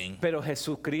one thing, pero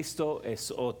Jesucristo es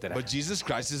otra. but Jesus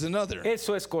Christ is another.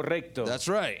 Eso es correcto. That's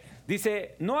right.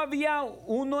 Dice, no había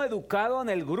uno educado en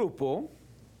el grupo,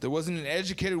 There wasn't an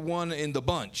educated one in the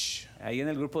bunch, ahí en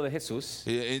el grupo de Jesús,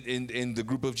 in the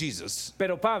group of Jesus.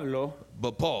 pero Pablo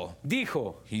But Paul,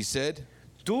 dijo, he said,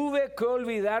 tuve que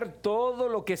olvidar todo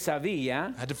lo que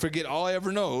sabía I had to forget all I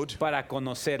ever knowed para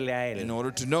conocerle a in él.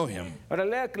 order to know him. Ahora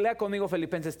lea conmigo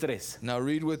Filipenses 3, Now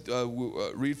read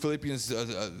read Philippians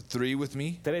 3 with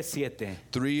me. 3:7.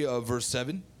 3 verse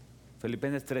 7.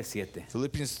 Filipenses 3:7.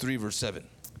 Philippians 3 verse 7.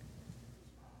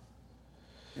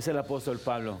 Es el apóstol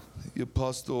Pablo The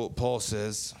apostle Paul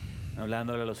says,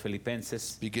 hablándole a los filipenses.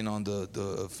 speaking on the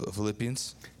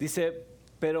Philippians, Dice,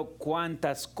 pero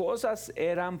cuantas cosas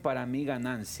eran para mi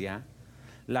ganancia,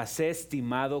 las he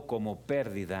estimado como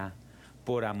pérdida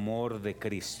por amor de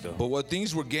Cristo. but what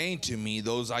things were gained to me,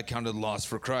 those I counted loss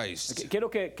for Christ. Quiero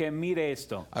que mire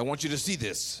esto, I want you to see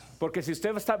this, porque si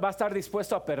usted va a estar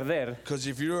dispuesto a perder, because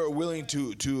if you're willing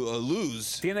to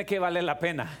lose, tiene que valer la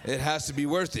pena. it has to be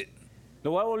worth it. Lo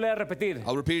voy a volver a repetir.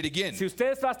 I'll repeat it again. Si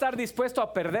usted va a estar dispuesto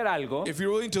a perder algo, If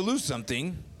you're willing to lose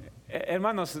something,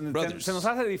 hermanos, Brothers, se nos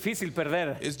hace difícil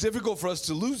perder. it's difficult for us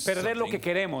to lose Perder lo que something,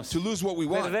 queremos. to lose what we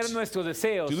want, Perder nuestros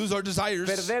deseos. to lose our desires,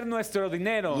 Perder nuestro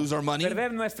dinero. Lose our money.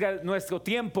 Perder nuestro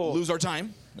tiempo. lose our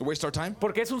time, waste our time,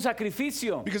 Porque es un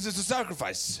sacrificio because it's a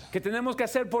sacrifice que tenemos que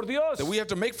hacer por Dios. that we have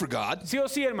to make for God. Sí o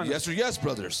sí, hermanos. Yes or yes,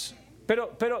 brothers.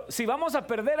 Pero si vamos a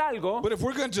perder algo, But if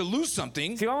we're going to lose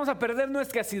something, si vamos a perder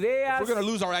nuestras ideas we're going to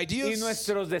lose our y ideas,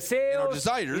 nuestros deseos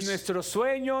desires, y nuestros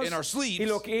sueños and our sleeps,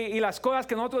 y las cosas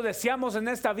que nosotros deseamos en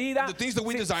esta vida, the things that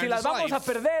we desire si in las this vamos a life,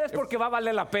 perder es porque va a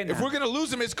valer la pena. if we're going to lose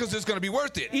them, it's because it's going to be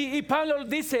worth it. Y Pablo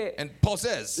dice, And Paul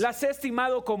says, las he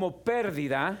estimado como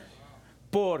pérdida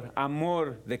por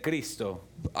amor de Cristo.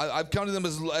 I've counted them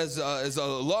as a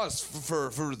loss for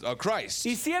Christ.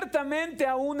 Y ciertamente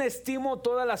aún estimo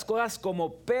todas las cosas como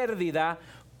pérdida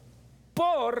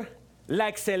por la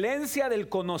excelencia del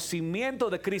conocimiento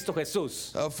de Cristo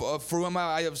Jesús. For whom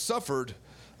I have suffered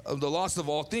the loss of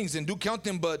all things, and do count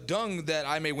them but dung that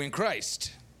I may win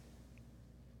Christ.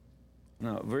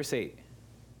 No, verse 8.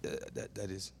 That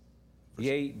is.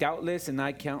 Yea, doubtless, and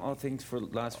I count all things for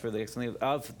loss for the excellence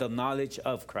of the knowledge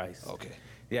of Christ. Okay.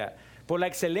 Yeah. Por la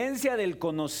excelencia del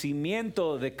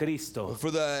conocimiento de Cristo.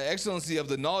 For the excellency of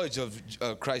the knowledge of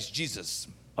Christ Jesus.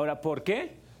 Ahora, ¿por qué?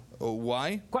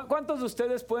 Why? ¿Cuántos de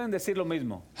ustedes pueden decir lo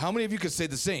mismo? How many of you could say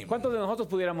the same? ¿Cuántos de nosotros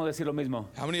pudiéramos decir lo mismo?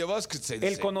 How many of us could say the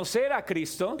El same? conocer a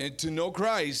Cristo, And to know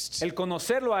Christ, el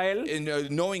conocerlo a Él, and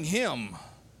knowing Him,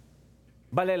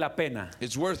 vale la pena.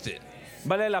 it's worth it.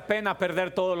 Vale la pena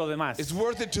perder todo lo demás. It's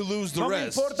worth it to lose the No me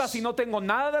rest. importa si no tengo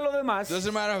nada de lo demás.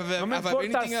 Doesn't matter if No me I have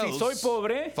importa anything si else. soy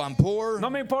pobre. If I'm poor, No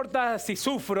me importa si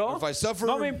sufro. If I suffer,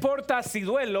 No me importa si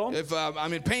duelo. if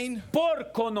I'm in pain,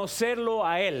 Por conocerlo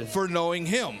a Él. for knowing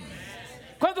Him.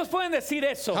 ¿Cuántos pueden decir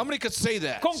eso? How many could say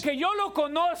that? Con que yo lo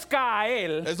conozca a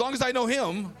Él. As long as I know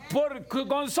Him,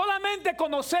 Con solamente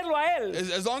conocerlo a Él.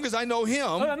 as long as I know Him,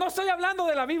 Ahora, no estoy hablando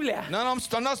de la Biblia. no,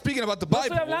 I'm not speaking about the No estoy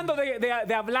Bible hablando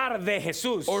de hablar de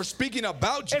Jesús. or speaking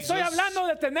about Jesus. Estoy hablando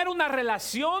de tener una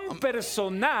relación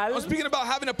personal. I'm speaking about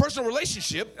having a personal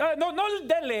relationship, No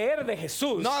de leer de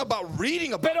Jesús. not about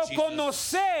reading about Pero Jesus,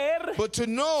 conocer but to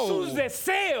know sus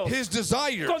deseos, His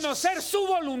desires, conocer su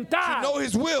voluntad, to know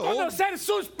His will, conocer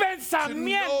sus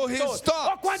pensamientos. his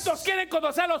thoughts. ¿O cuántos quieren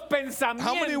conocer los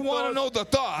How many want to know pensamientos the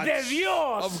thoughts de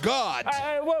Dios? of God?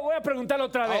 Voy a preguntarlo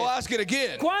otra I'll vez. ask it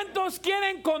again. ¿Cuántos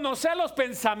quieren conocer los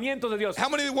pensamientos de Dios? How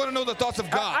many want to know the thoughts of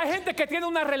Hay God? gente que tiene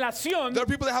una relación There are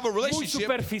people that have a muy relationship,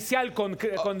 superficial con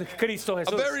Cristo a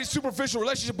Jesús. very superficial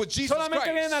relationship with Jesus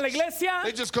Solamente vienen a la Christ. iglesia,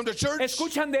 They just come to church,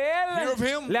 escuchan de hear Él, of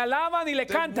Him, le alaban y le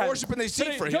they cantan. worship and they sing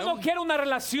Pero for yo no Him. quiero una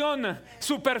relación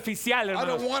superficial, I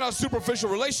hermano. don't want a superficial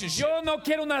relationship. Yo no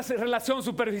quiero una relación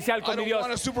superficial I con mi don't Dios.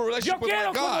 want a super Yo relationship with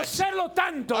quiero my God. conocerlo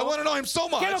tanto. I want to know him so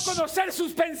Quiero much. conocer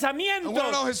sus I want to know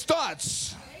pensamientos. his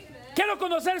thoughts, Quiero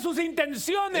conocer sus his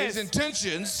intenciones.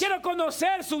 intentions, Quiero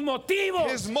conocer sus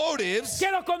motivos. his motives.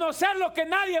 Quiero conocer lo que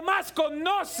nadie más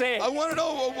conoce. I want to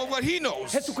know what he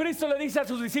knows. Jesucristo le dice a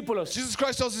sus discípulos, Jesus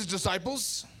Christ tells his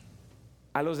disciples,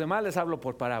 a los demás les hablo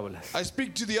por parábolas, I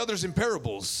speak to the others in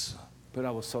parables, pero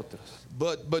a vosotros.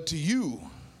 but to you.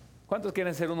 ¿Cuántos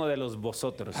quieren ser uno de los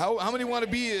vosotros? How many want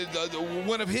to be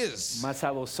one of his? Mas a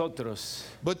vosotros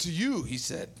But to you, he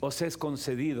said, os es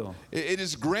concedido it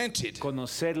is granted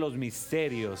conocer los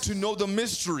misterios to know the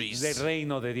mysteries del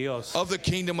reino de Dios. of the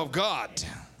kingdom of God.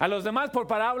 A los demás por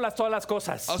parábolas todas las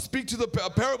cosas. I'll speak to the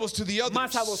parables to the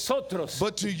Mas a others, vosotros,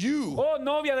 but to you, oh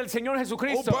novia del Señor oh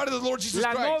Jesucristo, bride of the Lord Jesus la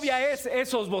Christ, novia es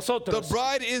esos the vosotros.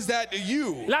 bride is that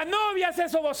you. La novia es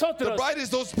eso The vosotros. bride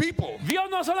is those people. Dios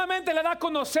no solamente le da a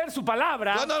conocer su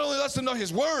palabra, God not only lets them know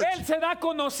his word, Él se da a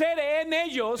conocer en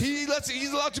ellos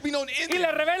he's allowed to be known in y le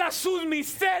them. revela sus It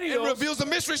misterios, reveals the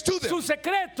mysteries to them. sus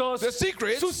secretos, The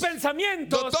secrets, sus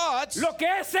pensamientos, the thoughts, lo que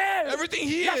es Él, everything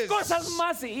He las is. cosas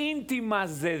más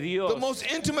íntimas de Dios. The most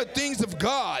intimate things of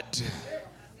God.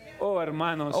 Oh,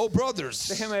 hermanos, Oh, brothers,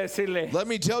 déjeme decirle, let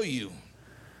me tell you,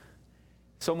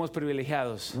 somos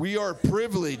privilegiados we are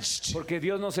privileged porque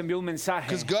Dios nos envió un mensaje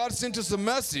because God sent us a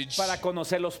message para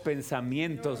conocer los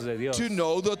pensamientos de Dios. to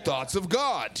know the thoughts of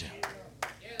God.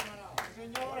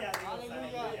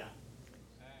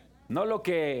 No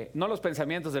los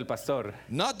pensamientos del pastor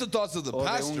Not the thoughts of the o de un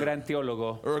pastor gran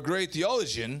teólogo or a great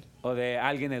theologian o de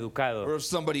alguien educado, or of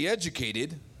somebody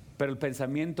educated, pero el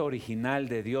pensamiento original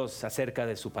de Dios acerca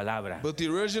de su palabra. but the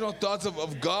original thoughts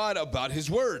of God about his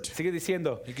word. Sigue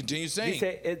diciendo, He continues saying,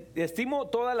 dice, estimo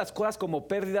todas las cosas como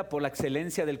pérdida por la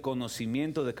excelencia del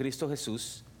conocimiento de Cristo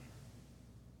Jesús.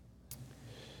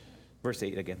 Verse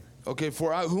 8 again. okay,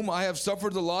 for whom I have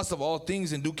suffered the loss of all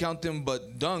things and do count them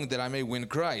but dung that I may win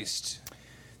Christ.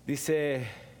 Dice,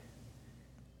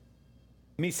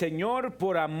 mi Señor,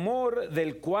 por amor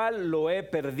del cual lo he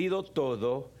perdido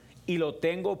todo y lo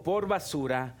tengo por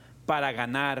basura para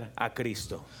ganar a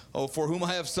Cristo. Oh, for whom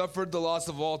I have suffered the loss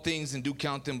of all things and do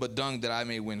count them but dung that I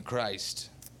may win Christ.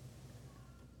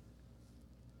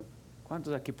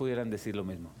 ¿Cuántos aquí pudieran decir lo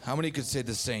mismo? How many could say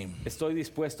the same? Estoy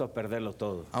dispuesto a perderlo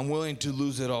todo. I'm willing to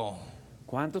lose it all.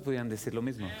 ¿Cuántos pudieran decir lo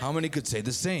mismo? How many could say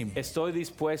the same? Estoy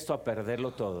dispuesto a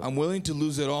perderlo todo. I'm willing to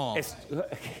lose it all.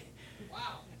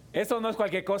 Esto no es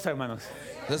cualquier cosa, hermanos.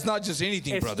 That's not just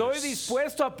anything, Estoy brothers.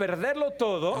 dispuesto a perderlo Am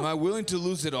todo I willing to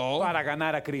lose it all para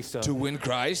ganar a Cristo. to win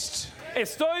Christ?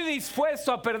 Estoy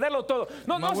dispuesto a perderlo todo.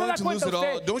 No, Am no I se da willing to cuenta lose it all?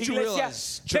 usted, Don't you iglesia,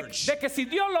 realize, church, de que si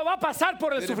Dios lo va a pasar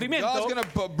por el That if sufrimiento, God's going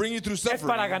to bring you through es para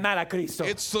suffering, ganar a Cristo.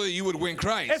 it's so that you would win Es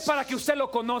Christ. para que usted lo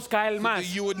conozca a Él So más.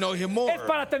 that you would know Him more. Es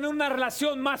para tener una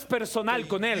relación más personal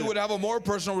con You Él. would have a more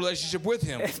personal relationship with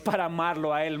Him. Es para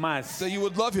amarlo a Él más. So you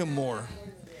would love Him more.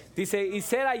 Dice, y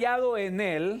ser hallado en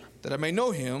Él, That I may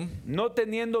know Him, no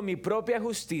teniendo mi propia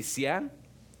justicia,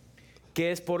 que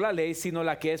es por la ley, sino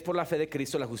la que es por la fe de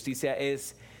Cristo. La justicia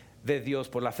es de Dios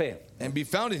por la fe. and be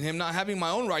found in Him, not having my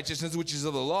own righteousness, which is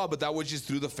of the law, but that which is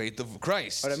through the faith of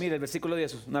Christ. Ahora mire el versículo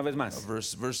 10, una vez más.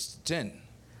 Verse 10.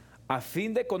 A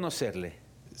fin de conocerle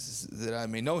This is that I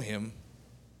may know Him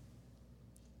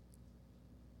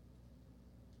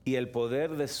y el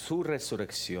poder de su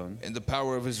resurrección. and the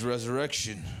power of His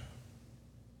resurrection.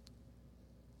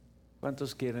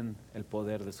 ¿Cuántos quieren el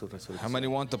poder de su How resurrección? many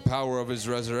want the power of His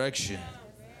resurrection?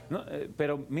 No,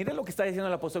 pero mire lo que está diciendo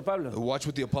el apóstol Pablo. Watch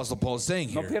what the Apostle Paul is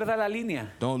saying No here. pierda la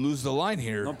línea, Don't lose the line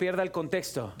here. no pierda el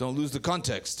contexto. Don't lose the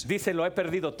context. Dice, lo he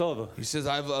perdido todo. He says,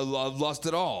 I've lost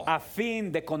it all. A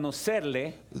fin de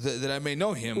conocerle, That I may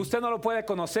know Him. usted no lo puede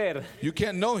conocer You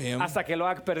can't know Him hasta que lo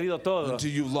ha perdido todo.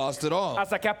 until you've lost it all.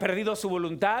 Hasta que ha perdido su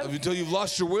voluntad, Until you've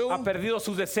lost your ha will, perdido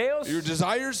sus deseos, your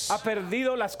desires, ha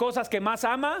perdido las cosas que más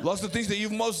ama lost the things that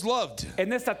you've most loved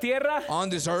en esta tierra. on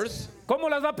this earth. ¿Cómo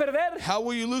las va a perder? How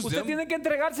will you lose Usted them? tiene que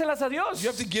entregárselas a Dios. You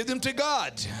have to give them to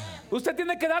God. Usted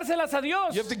tiene que dárselas a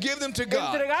Dios. You have to give them to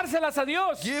God. Entregárselas a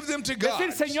Dios. Give them to God.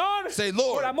 Decir, Señor, Say, por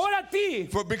Lord, amor a ti,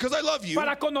 because I love you,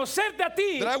 para conocerte a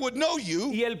ti that I would know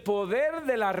you, y el poder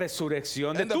de la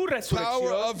resurrección, de and tu the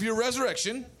power resurrección, of your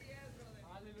resurrection,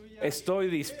 estoy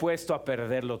dispuesto a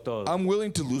perderlo todo. I'm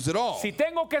willing to lose it all. Si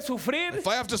tengo que sufrir, If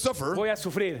I have to suffer, voy a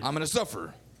sufrir. I'm going to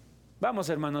suffer. Vamos,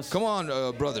 hermanos. Come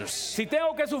on, brothers. Si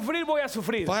tengo que sufrir, voy a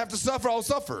sufrir. If I have to suffer, I'll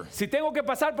suffer. Si tengo que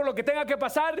pasar por lo que tenga que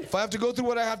pasar, If I have to go through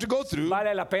what I have to go through,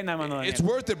 vale la pena, hermano it's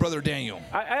Daniel. worth it, brother Daniel.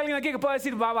 ¿Hay alguien aquí que pueda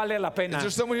decir va a valer la pena? Is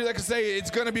there someone here that can say it's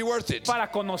going to be worth it? Para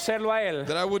conocerlo a Él,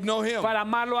 That I would know him. para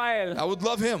amarlo a Él, I would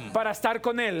love him. para estar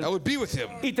con Él I would be with him.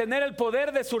 y tener el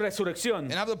poder de su resurrección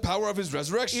And have the power of his y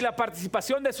resurrection. la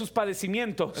participación de sus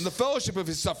padecimientos, And the fellowship of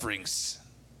his sufferings.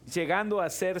 llegando a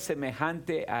ser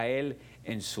semejante a Él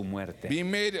en su muerte.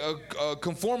 Being made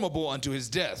conformable unto his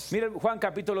death. Mire Juan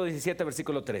capítulo 17,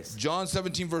 versículo 3. John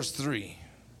 17 verse 3.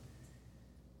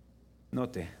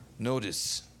 Note.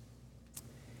 Notice.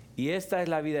 Y esta es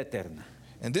la vida eterna,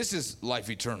 And this is life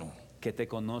eternal. que te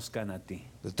conozcan a ti.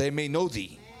 That they may know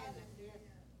thee.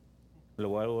 Lo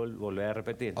voy a volver a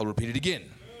repetir. I'll repeat it again.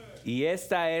 Y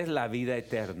esta es la vida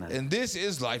eterna, And this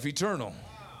is life eternal.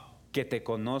 que te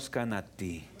conozcan a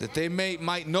ti, That they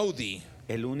might know thee,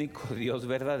 el único Dios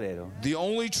verdadero, the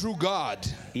only true God,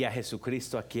 y a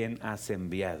Jesucristo a quien has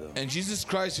enviado. and Jesus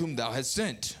Christ whom thou hast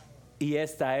sent. Y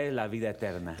esta es la vida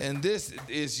eterna. And this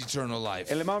is eternal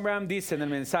life. El hermano Branham dice en el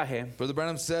mensaje, Brother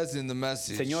Branham says in the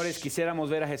message, señores, quisiéramos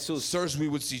ver a Jesús. sirs, we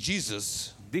would see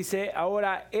Jesus. Dice,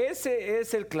 ahora, ese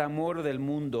es el clamor del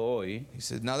mundo hoy, He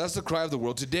said, now that's the cry of the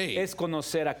world today, es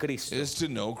conocer a Cristo. is to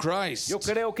know Christ. Yo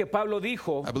creo que Pablo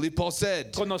dijo, I believe Paul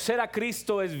said, conocer a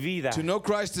Cristo es vida. to know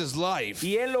Christ is life.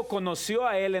 Y él lo conoció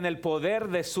a él en el poder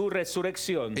de su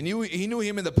resurrección. And he knew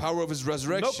him in the power of his No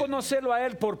resurrection. conocerlo a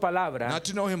él por palabra, Not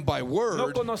to know him by no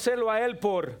word,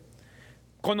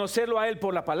 conocerlo a él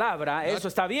por la palabra, eso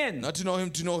está bien. not to know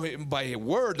him by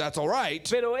word, that's all right.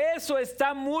 Pero eso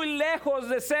está muy lejos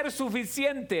de ser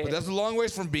suficiente. But that's a long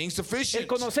ways from being El sufficient.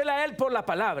 conocer a él por la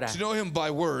palabra. To know him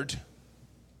by word,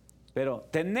 Pero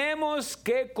tenemos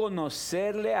que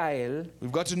conocerle a él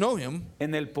we've got to know him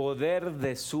en el poder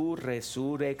de su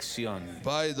resurrección.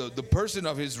 by the person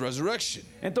of his resurrection.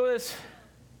 Entonces,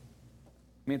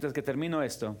 mientras que termino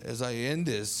esto, As I end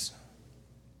this,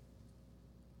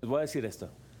 les voy a decir esto.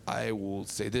 I will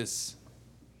say this.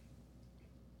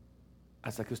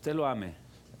 Hasta que usted lo ame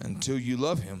Until you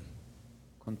love him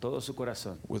con todo su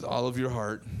corazón, with all of your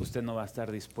heart, usted no va a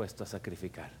estar dispuesto a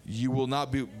sacrificar. you will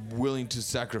not be willing to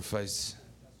sacrifice.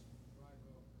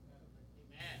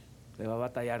 Le va a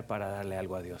batallar para darle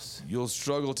algo a Dios. You'll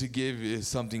struggle to give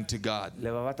something to God.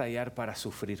 Le va a batallar para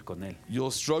sufrir con él.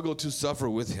 You'll struggle to suffer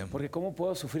with him. Porque ¿cómo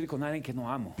puedo sufrir con alguien que no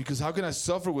amo? Because how can I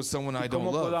suffer with someone I don't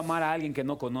 ¿Cómo puedo love? amar a alguien que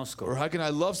no conozco? Or how can I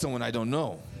love someone I don't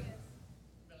know?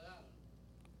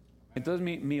 Entonces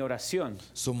mi oración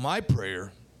So my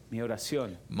prayer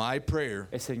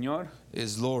es, Señor,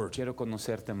 is, Lord, quiero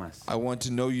conocerte más. I want to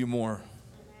know you more.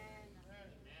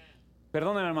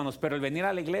 Perdónenme, hermanos, pero el venir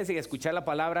a la iglesia y escuchar la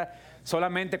palabra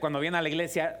solamente cuando viene a la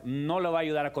iglesia no le va a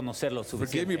ayudar a conocerlo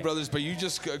Forgive me, suficiente. brothers, but you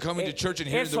just coming to church and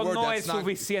hearing the Eso word, no es that's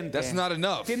suficiente. not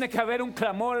enough. Tiene que haber un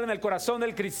clamor en el corazón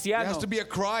del There cristiano has to be a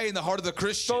cry in the heart of the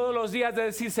Christian todos los días de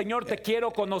decir, Señor, te quiero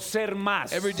conocer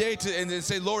más. every day and then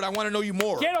say, Lord, I want to know you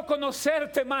more. Quiero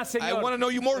conocerte más, I Señor. want to know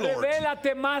you more, Lord.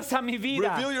 Revélate más a mi vida.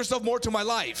 Reveal yourself more to my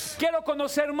life. Quiero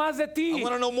conocer más de I ti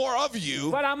want to know more of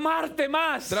you, para amarte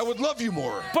más. that I would love you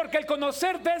more. Porque el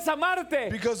conocerte es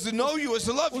amarte. Because to know you is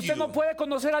to love Usted no you. puede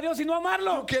conocer a Dios y no You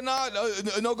amarlo. cannot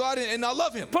know God and not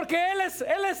love him. Porque Él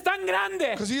es tan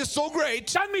grande, Because he is so great,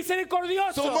 tan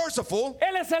misericordioso. so merciful.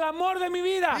 Él es el amor de mi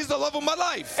vida. He's the love of my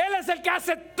life. Él es el que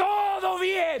hace todo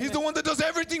bien. He's the one that does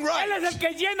everything Él es right. el que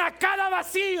llena cada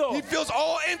vacío. He fills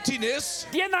all emptiness,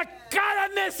 Llena cada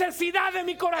necesidad de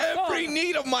mi corazón. every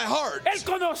need of my heart. El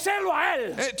conocerlo a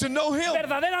Él. And to know him,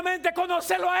 Verdaderamente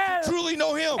conocerlo a Él. truly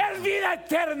know him, Es vida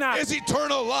eterna. is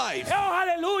eternal life. Oh,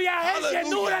 aleluya. Es Aleluya.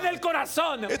 llenura del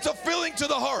corazón. It's a filling to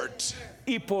the heart.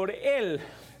 Y por Él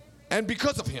And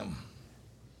because of him,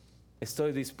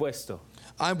 estoy dispuesto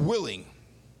I'm willing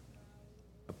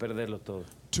a perderlo todo.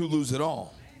 to lose it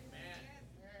all.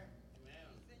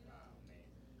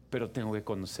 Pero tengo que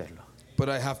conocerlo. But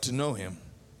I have to know him.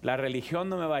 La religión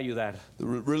no me va a ayudar The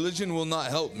religion will not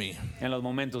help me en los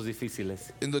momentos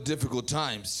difíciles. in the difficult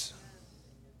times.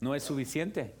 No es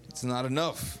suficiente. It's not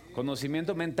enough.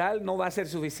 Conocimiento mental no va a ser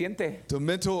suficiente. The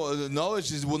mental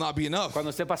knowledge will not be enough.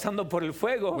 Cuando esté pasando por el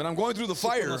fuego, When I'm going through the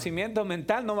fire, conocimiento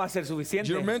mental no va a ser suficiente.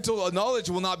 your mental knowledge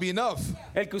will not be enough.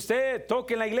 El que usted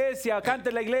toque en la iglesia, cante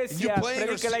en la iglesia, You playing or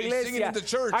predique en la singing iglesia, in the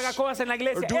church, haga cosas en la or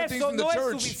iglesia, doing things eso in the no es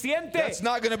church, suficiente. that's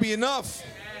not going to be enough.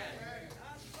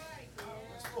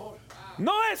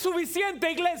 No es suficiente,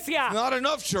 iglesia. Not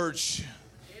enough, church.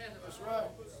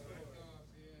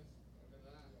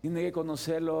 Tiene que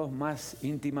conocerlo más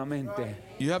íntimamente.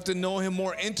 You have to know him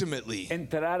more intimately,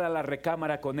 Entrar a la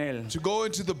recámara con él to go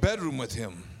into the bedroom with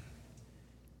him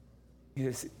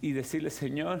y decirle,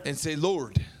 Señor, and say,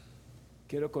 Lord,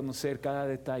 quiero conocer cada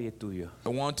detalle tuyo. I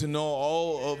want to know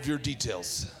all of your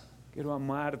details. Quiero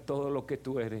amar todo lo que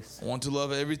tú eres, I want to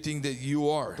love everything that you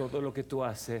are, todo lo que tú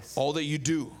haces, all that you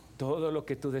do, todo lo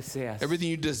que tú deseas. everything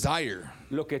you desire.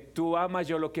 Lo que tú amas,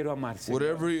 yo lo quiero amar, Señor.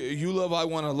 Whatever you love, I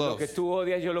want to Lo love. que tú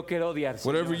odias, yo lo quiero odiar,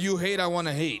 Whatever Señor. you hate, I want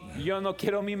to hate. Yo no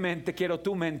quiero mi mente, quiero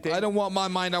tu mente. I don't want my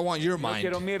mind, I want your No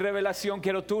quiero mind. mi revelación,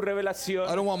 quiero tu I revelación.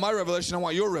 don't want my revelation, I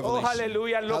want your Oh, revelation.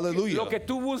 aleluya. Lo Hallelujah. que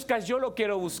tú buscas, yo lo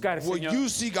quiero buscar, What Señor. you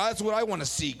seek, that's what I want to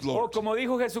seek, Oh, Lord. como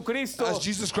dijo Jesucristo, As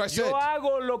Jesus Christ said, yo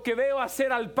hago lo que veo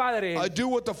hacer al Padre. I do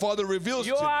what the Father reveals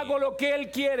Yo to hago me. lo que Él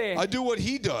quiere. I do what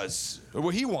He does, or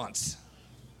what He wants.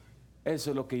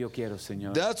 Eso es lo que yo quiero,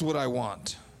 Señor. That's what I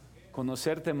want.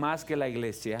 Conocerte más que la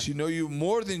iglesia, To know you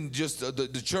more than just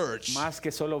the church, más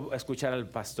que solo escuchar al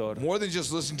pastor, more than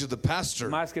just listening to the pastor,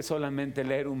 más que solamente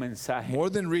leer un mensaje.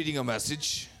 more than reading a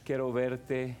message. Quiero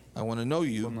verte, I want to know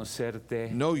you,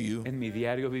 conocerte know you en mi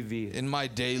diario vivir. in my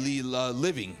daily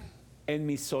living. En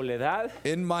mi soledad,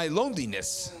 In my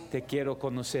loneliness, te quiero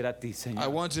conocer a ti, I Señor.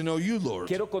 want to know you, Lord.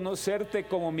 Quiero conocerte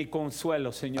como mi consuelo,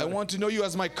 I Señor. want to know you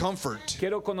as my comfort.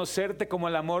 Quiero conocerte como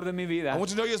el amor de mi I vida. want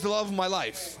to know you as the love of my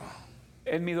life.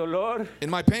 En mi dolor, In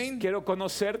my pain, quiero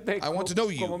conocerte I want to know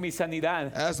you. como mi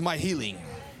sanidad. as my healing.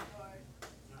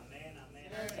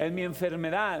 En mi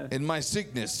enfermedad, In my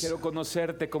sickness, quiero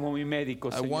conocerte como mi médico,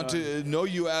 I want Señor. to know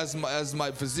you as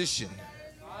my physician.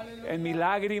 En mis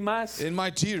lágrimas, In my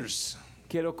tears,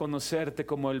 quiero conocerte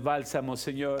como el bálsamo, I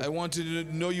Señor. want to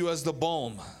know you as the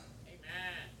balm.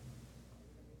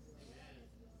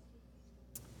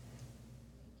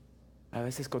 A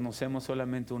veces conocemos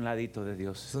solamente un ladito de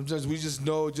Dios. Sometimes we just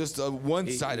know just one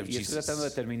Y, side of y estoy tratando de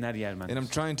Jesus. terminar ya, And I'm hermanos.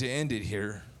 trying to end it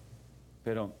here.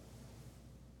 Pero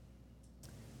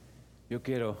yo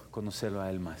quiero conocerlo a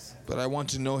Él más. But I want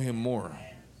to know him more.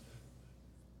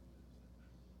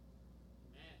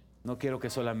 No quiero que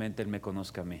solamente Él me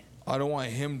conozca a mí. I don't want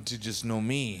him to just know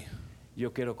me.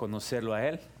 Yo quiero conocerlo a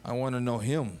Él I want to know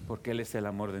him porque Él es el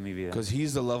amor de mi vida. because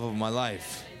he's the love of my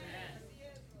life.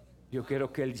 Yo quiero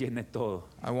que Él llene todo.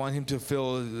 I want him to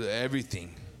fill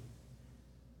everything.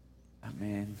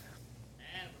 Amén.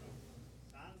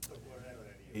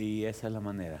 Y esa es la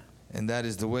manera And that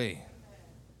is the way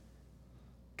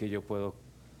que yo puedo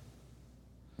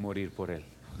morir por Él.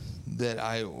 that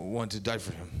I want to die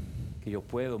for him. Que yo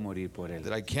puedo morir por Él.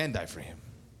 That I can die for him.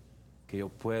 Que yo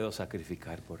puedo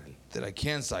sacrificar por Él. That I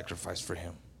can sacrifice for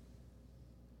him.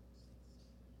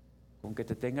 Con que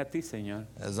te tenga a ti, Señor.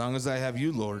 As long as I have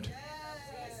you, Lord.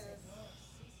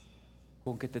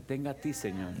 Con que te tenga a ti,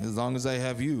 Señor. As long as I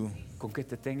have you. Con que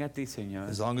te tenga a ti, Señor.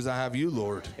 As long as I have you,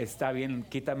 Lord. Está bien,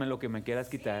 quítame lo que me quieras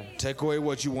quitar. Take away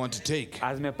what you want to take.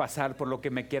 Hazme pasar por lo que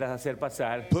me quieras hacer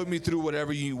pasar. Put me through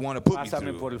whatever you want to put me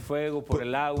Pásame por through. el fuego, por Put-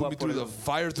 el agua, put me por through the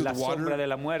fire, through la the water, sombra de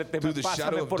la muerte. through the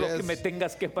shadow Pásame of por lo que death. me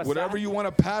tengas que pasar. Whatever you want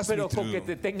to pass me Pero con que through.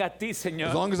 te tenga a ti, As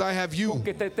Señor. long as I have you. Con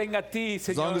que te tenga a ti,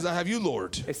 As long as Señor. I have you,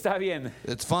 Lord. Está bien.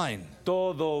 It's fine.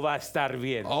 Todo va a estar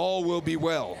bien. All will be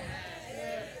well.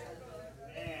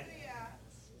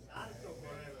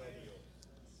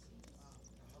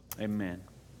 Amén.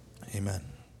 Amen.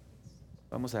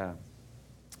 Vamos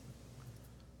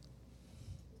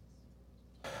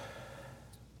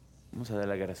a dar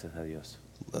las gracias a Dios.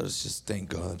 Let us just thank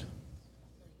God.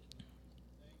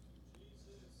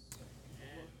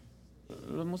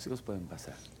 Los músicos pueden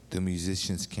pasar. The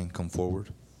musicians can come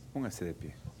forward. Póngase de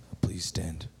pie. Please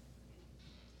stand.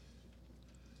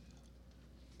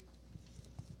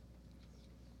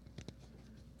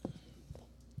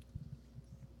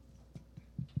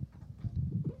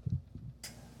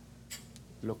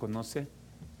 ¿Lo conoce?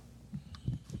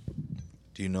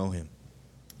 Do you know him?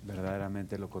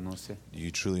 ¿Verdaderamente lo conoce? Do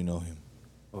you truly know him?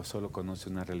 ¿O solo conoce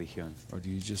una religión? Or do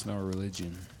you just know a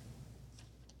religion?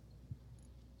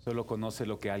 ¿Solo conoce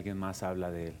lo que alguien más habla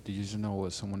de él? Do you just know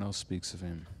what someone else speaks of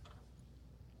him?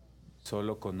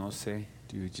 ¿Solo conoce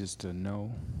Do you just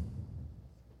know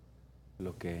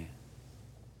lo que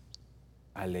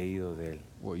ha leído de él?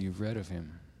 what you've read of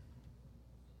him?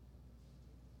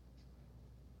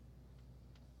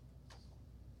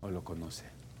 ¿O lo conoce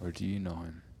Or do you know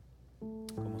him?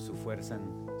 como su fuerza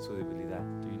en su debilidad?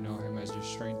 Do you know him as your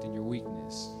strength and your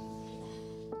weakness?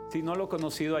 Si no lo ha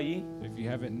conocido allí, If you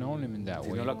haven't known him in that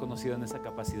si way, no lo ha conocido en esa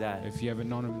capacidad, if you haven't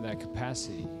known him in that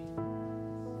capacity,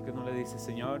 ¿por qué no le dice,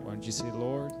 Señor, why don't you say,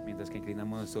 Lord, mientras que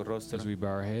inclinamos nuestro rostro, as we bow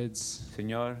our heads,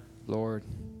 Señor, Lord,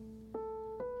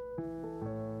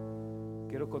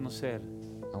 quiero conocer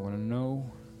I want to know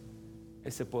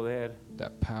ese poder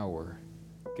that power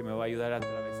que me va a ayudar a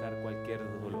atravesar cualquier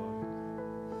dolor,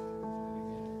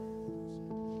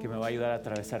 que me va a ayudar a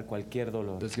atravesar cualquier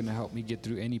dolor. that's going to help me get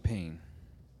through any pain.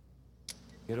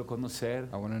 Quiero conocer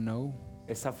I want to know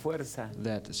esa fuerza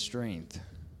that strength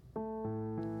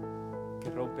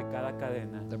que rompe cada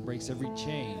cadena that breaks every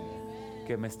chain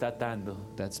que me está atando.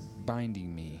 that's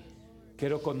binding me.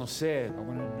 Quiero conocer I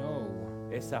want to know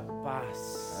esa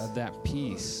paz that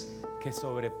peace que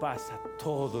sobrepasa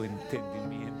todo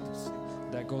entendimiento,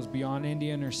 Señor. that goes beyond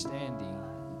any understanding.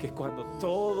 Que cuando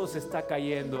todo se está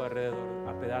cayendo alrededor,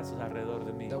 a pedazos alrededor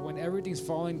de mí, That when everything's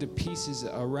falling to pieces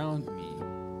around me,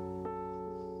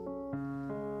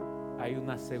 hay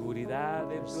una seguridad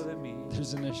dentro de mí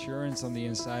there's an assurance on the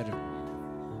inside of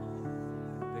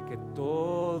me de que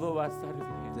todo va a estar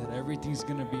bien, that everything's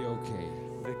going to be okay.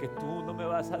 de que tú no me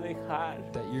vas a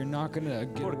dejar. That you're not going to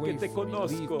get Porque away te from me,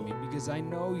 leave conozco. me, because I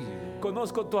know you.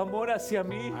 Conozco tu amor hacia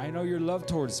mí I know your love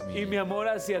towards y me mi amor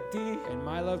hacia ti. and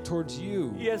my love towards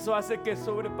you. Y eso hace que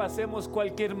sobrepasemos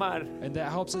cualquier mar, And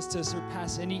that helps us to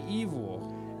surpass any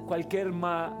evil, cualquier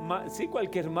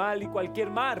cualquier mal y cualquier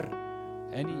mar,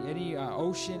 any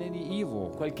ocean, any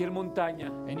evil, cualquier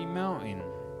montaña. any mountain.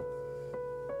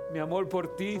 Mi amor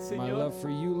por ti, My Señor, love for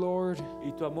you, Lord,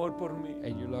 y tu amor por mí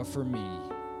and your love for me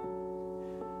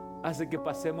hace que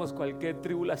pasemos cualquier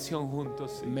tribulación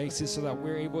juntos. Señor. makes it so that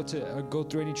we're able to go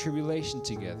through any tribulation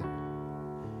together,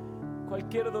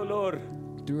 Cualquier dolor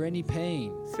through any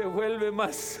pain. se vuelve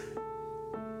más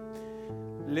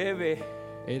leve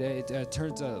It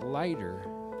turns lighter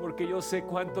porque yo sé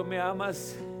cuánto me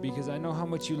amas because I know how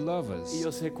much you love y us. yo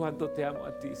sé cuánto te amo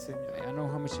a ti, Señor. I know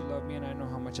how much you love me and I know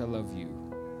how much I love you.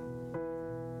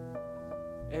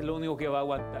 Es lo único que va a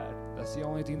aguantar That's the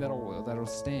only thing that'll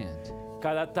stand.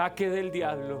 cada ataque del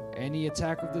diablo. Any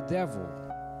attack of the devil,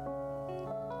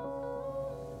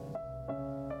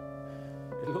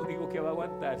 Es lo único que va a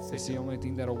aguantar, it's the Señor. only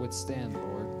thing that'll withstand,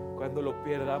 Lord. Cuando lo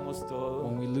perdamos todo,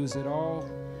 When we lose it all,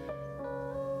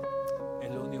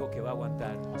 es lo único que va a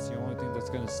aguantar. it's the only thing that's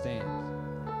going to stand.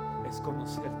 Es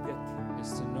conocerte a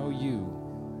It's to know you,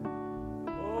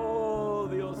 ti. Oh,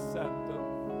 Dios Santo.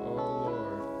 oh Lord.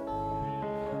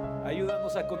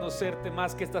 Ayúdanos a conocerte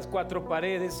más que estas cuatro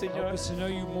paredes, Help Señor. us to know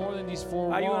you more than these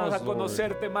four Ayúdanos a walls, Lord.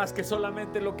 conocerte más que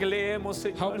solamente lo que leemos,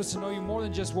 Help Señor. us to know you more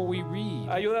than just what we read.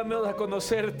 Ayúdanos a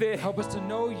conocerte Help us to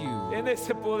know you en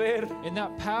ese poder in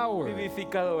that power, in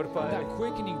vivificador, Padre. that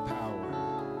quickening power.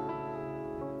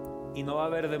 Y no va a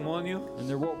haber demonio And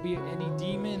there won't be any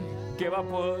demon que va a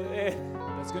poder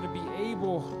that's going to be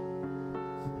able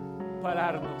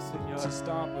pararnos, to Señor.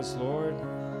 stop us, Lord,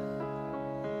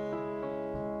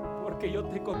 Porque yo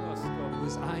te conozco.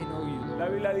 because I know you, La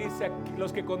Lord. Biblia dice que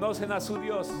los que conocen a su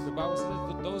Dios The Bible says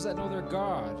that those that know their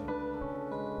God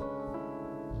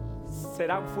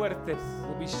serán fuertes.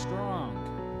 will be strong.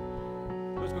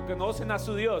 Los que conocen a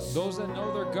su Dios Those that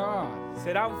know their God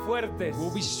serán fuertes.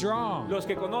 will be strong. Los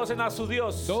que conocen a su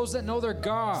Dios Those that know their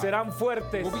God serán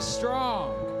fuertes will be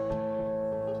strong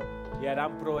y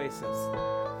harán proezas.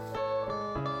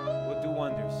 Will do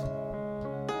wonders.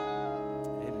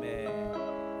 Amén.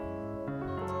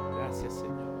 Gracias,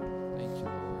 Señor. Thank you,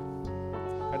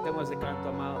 Lord. Cantemos ese canto,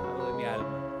 amado de mi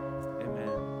alma. Amén.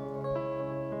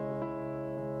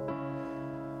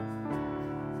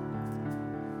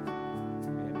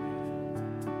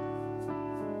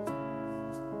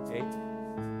 Hey.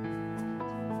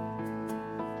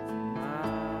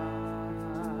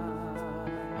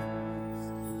 Más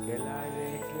que el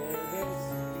aire que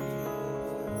respiro,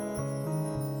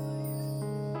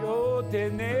 yo te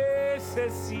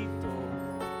necesito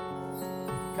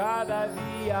cada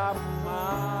día más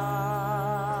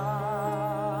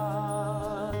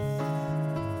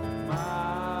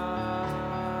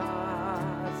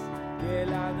que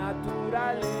la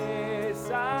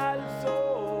naturaleza al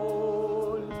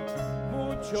sol,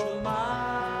 mucho más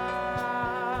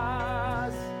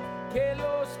que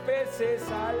los peces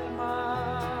al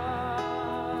mar.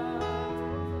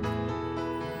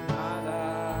 Nada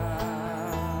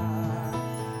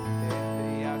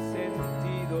tendría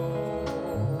sentido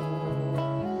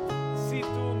si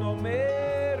tú no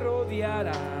me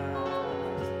rodearas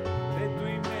de tu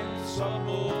inmenso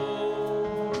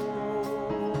amor.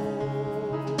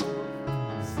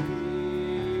 Sí,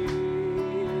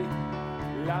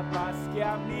 la paz que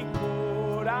a mi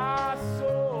corazón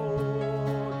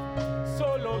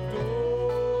solo tú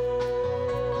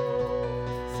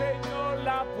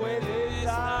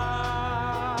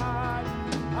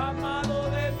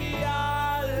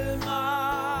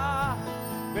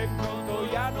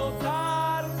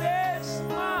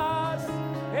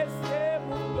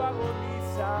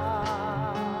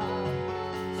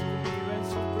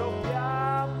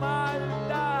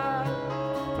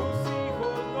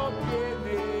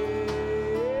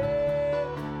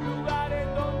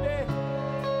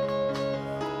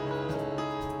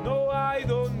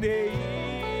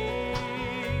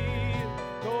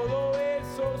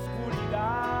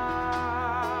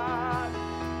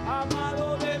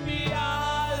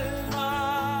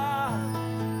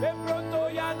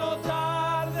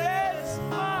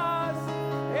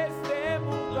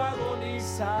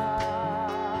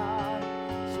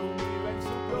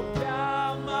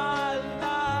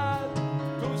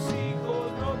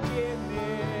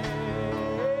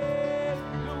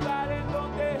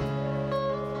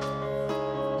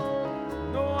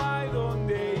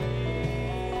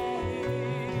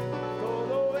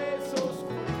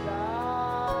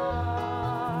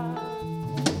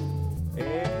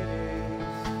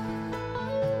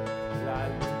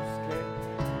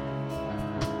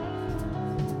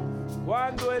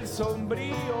cruzando el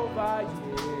sombrío valle,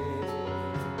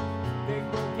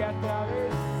 tengo que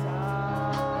atravesar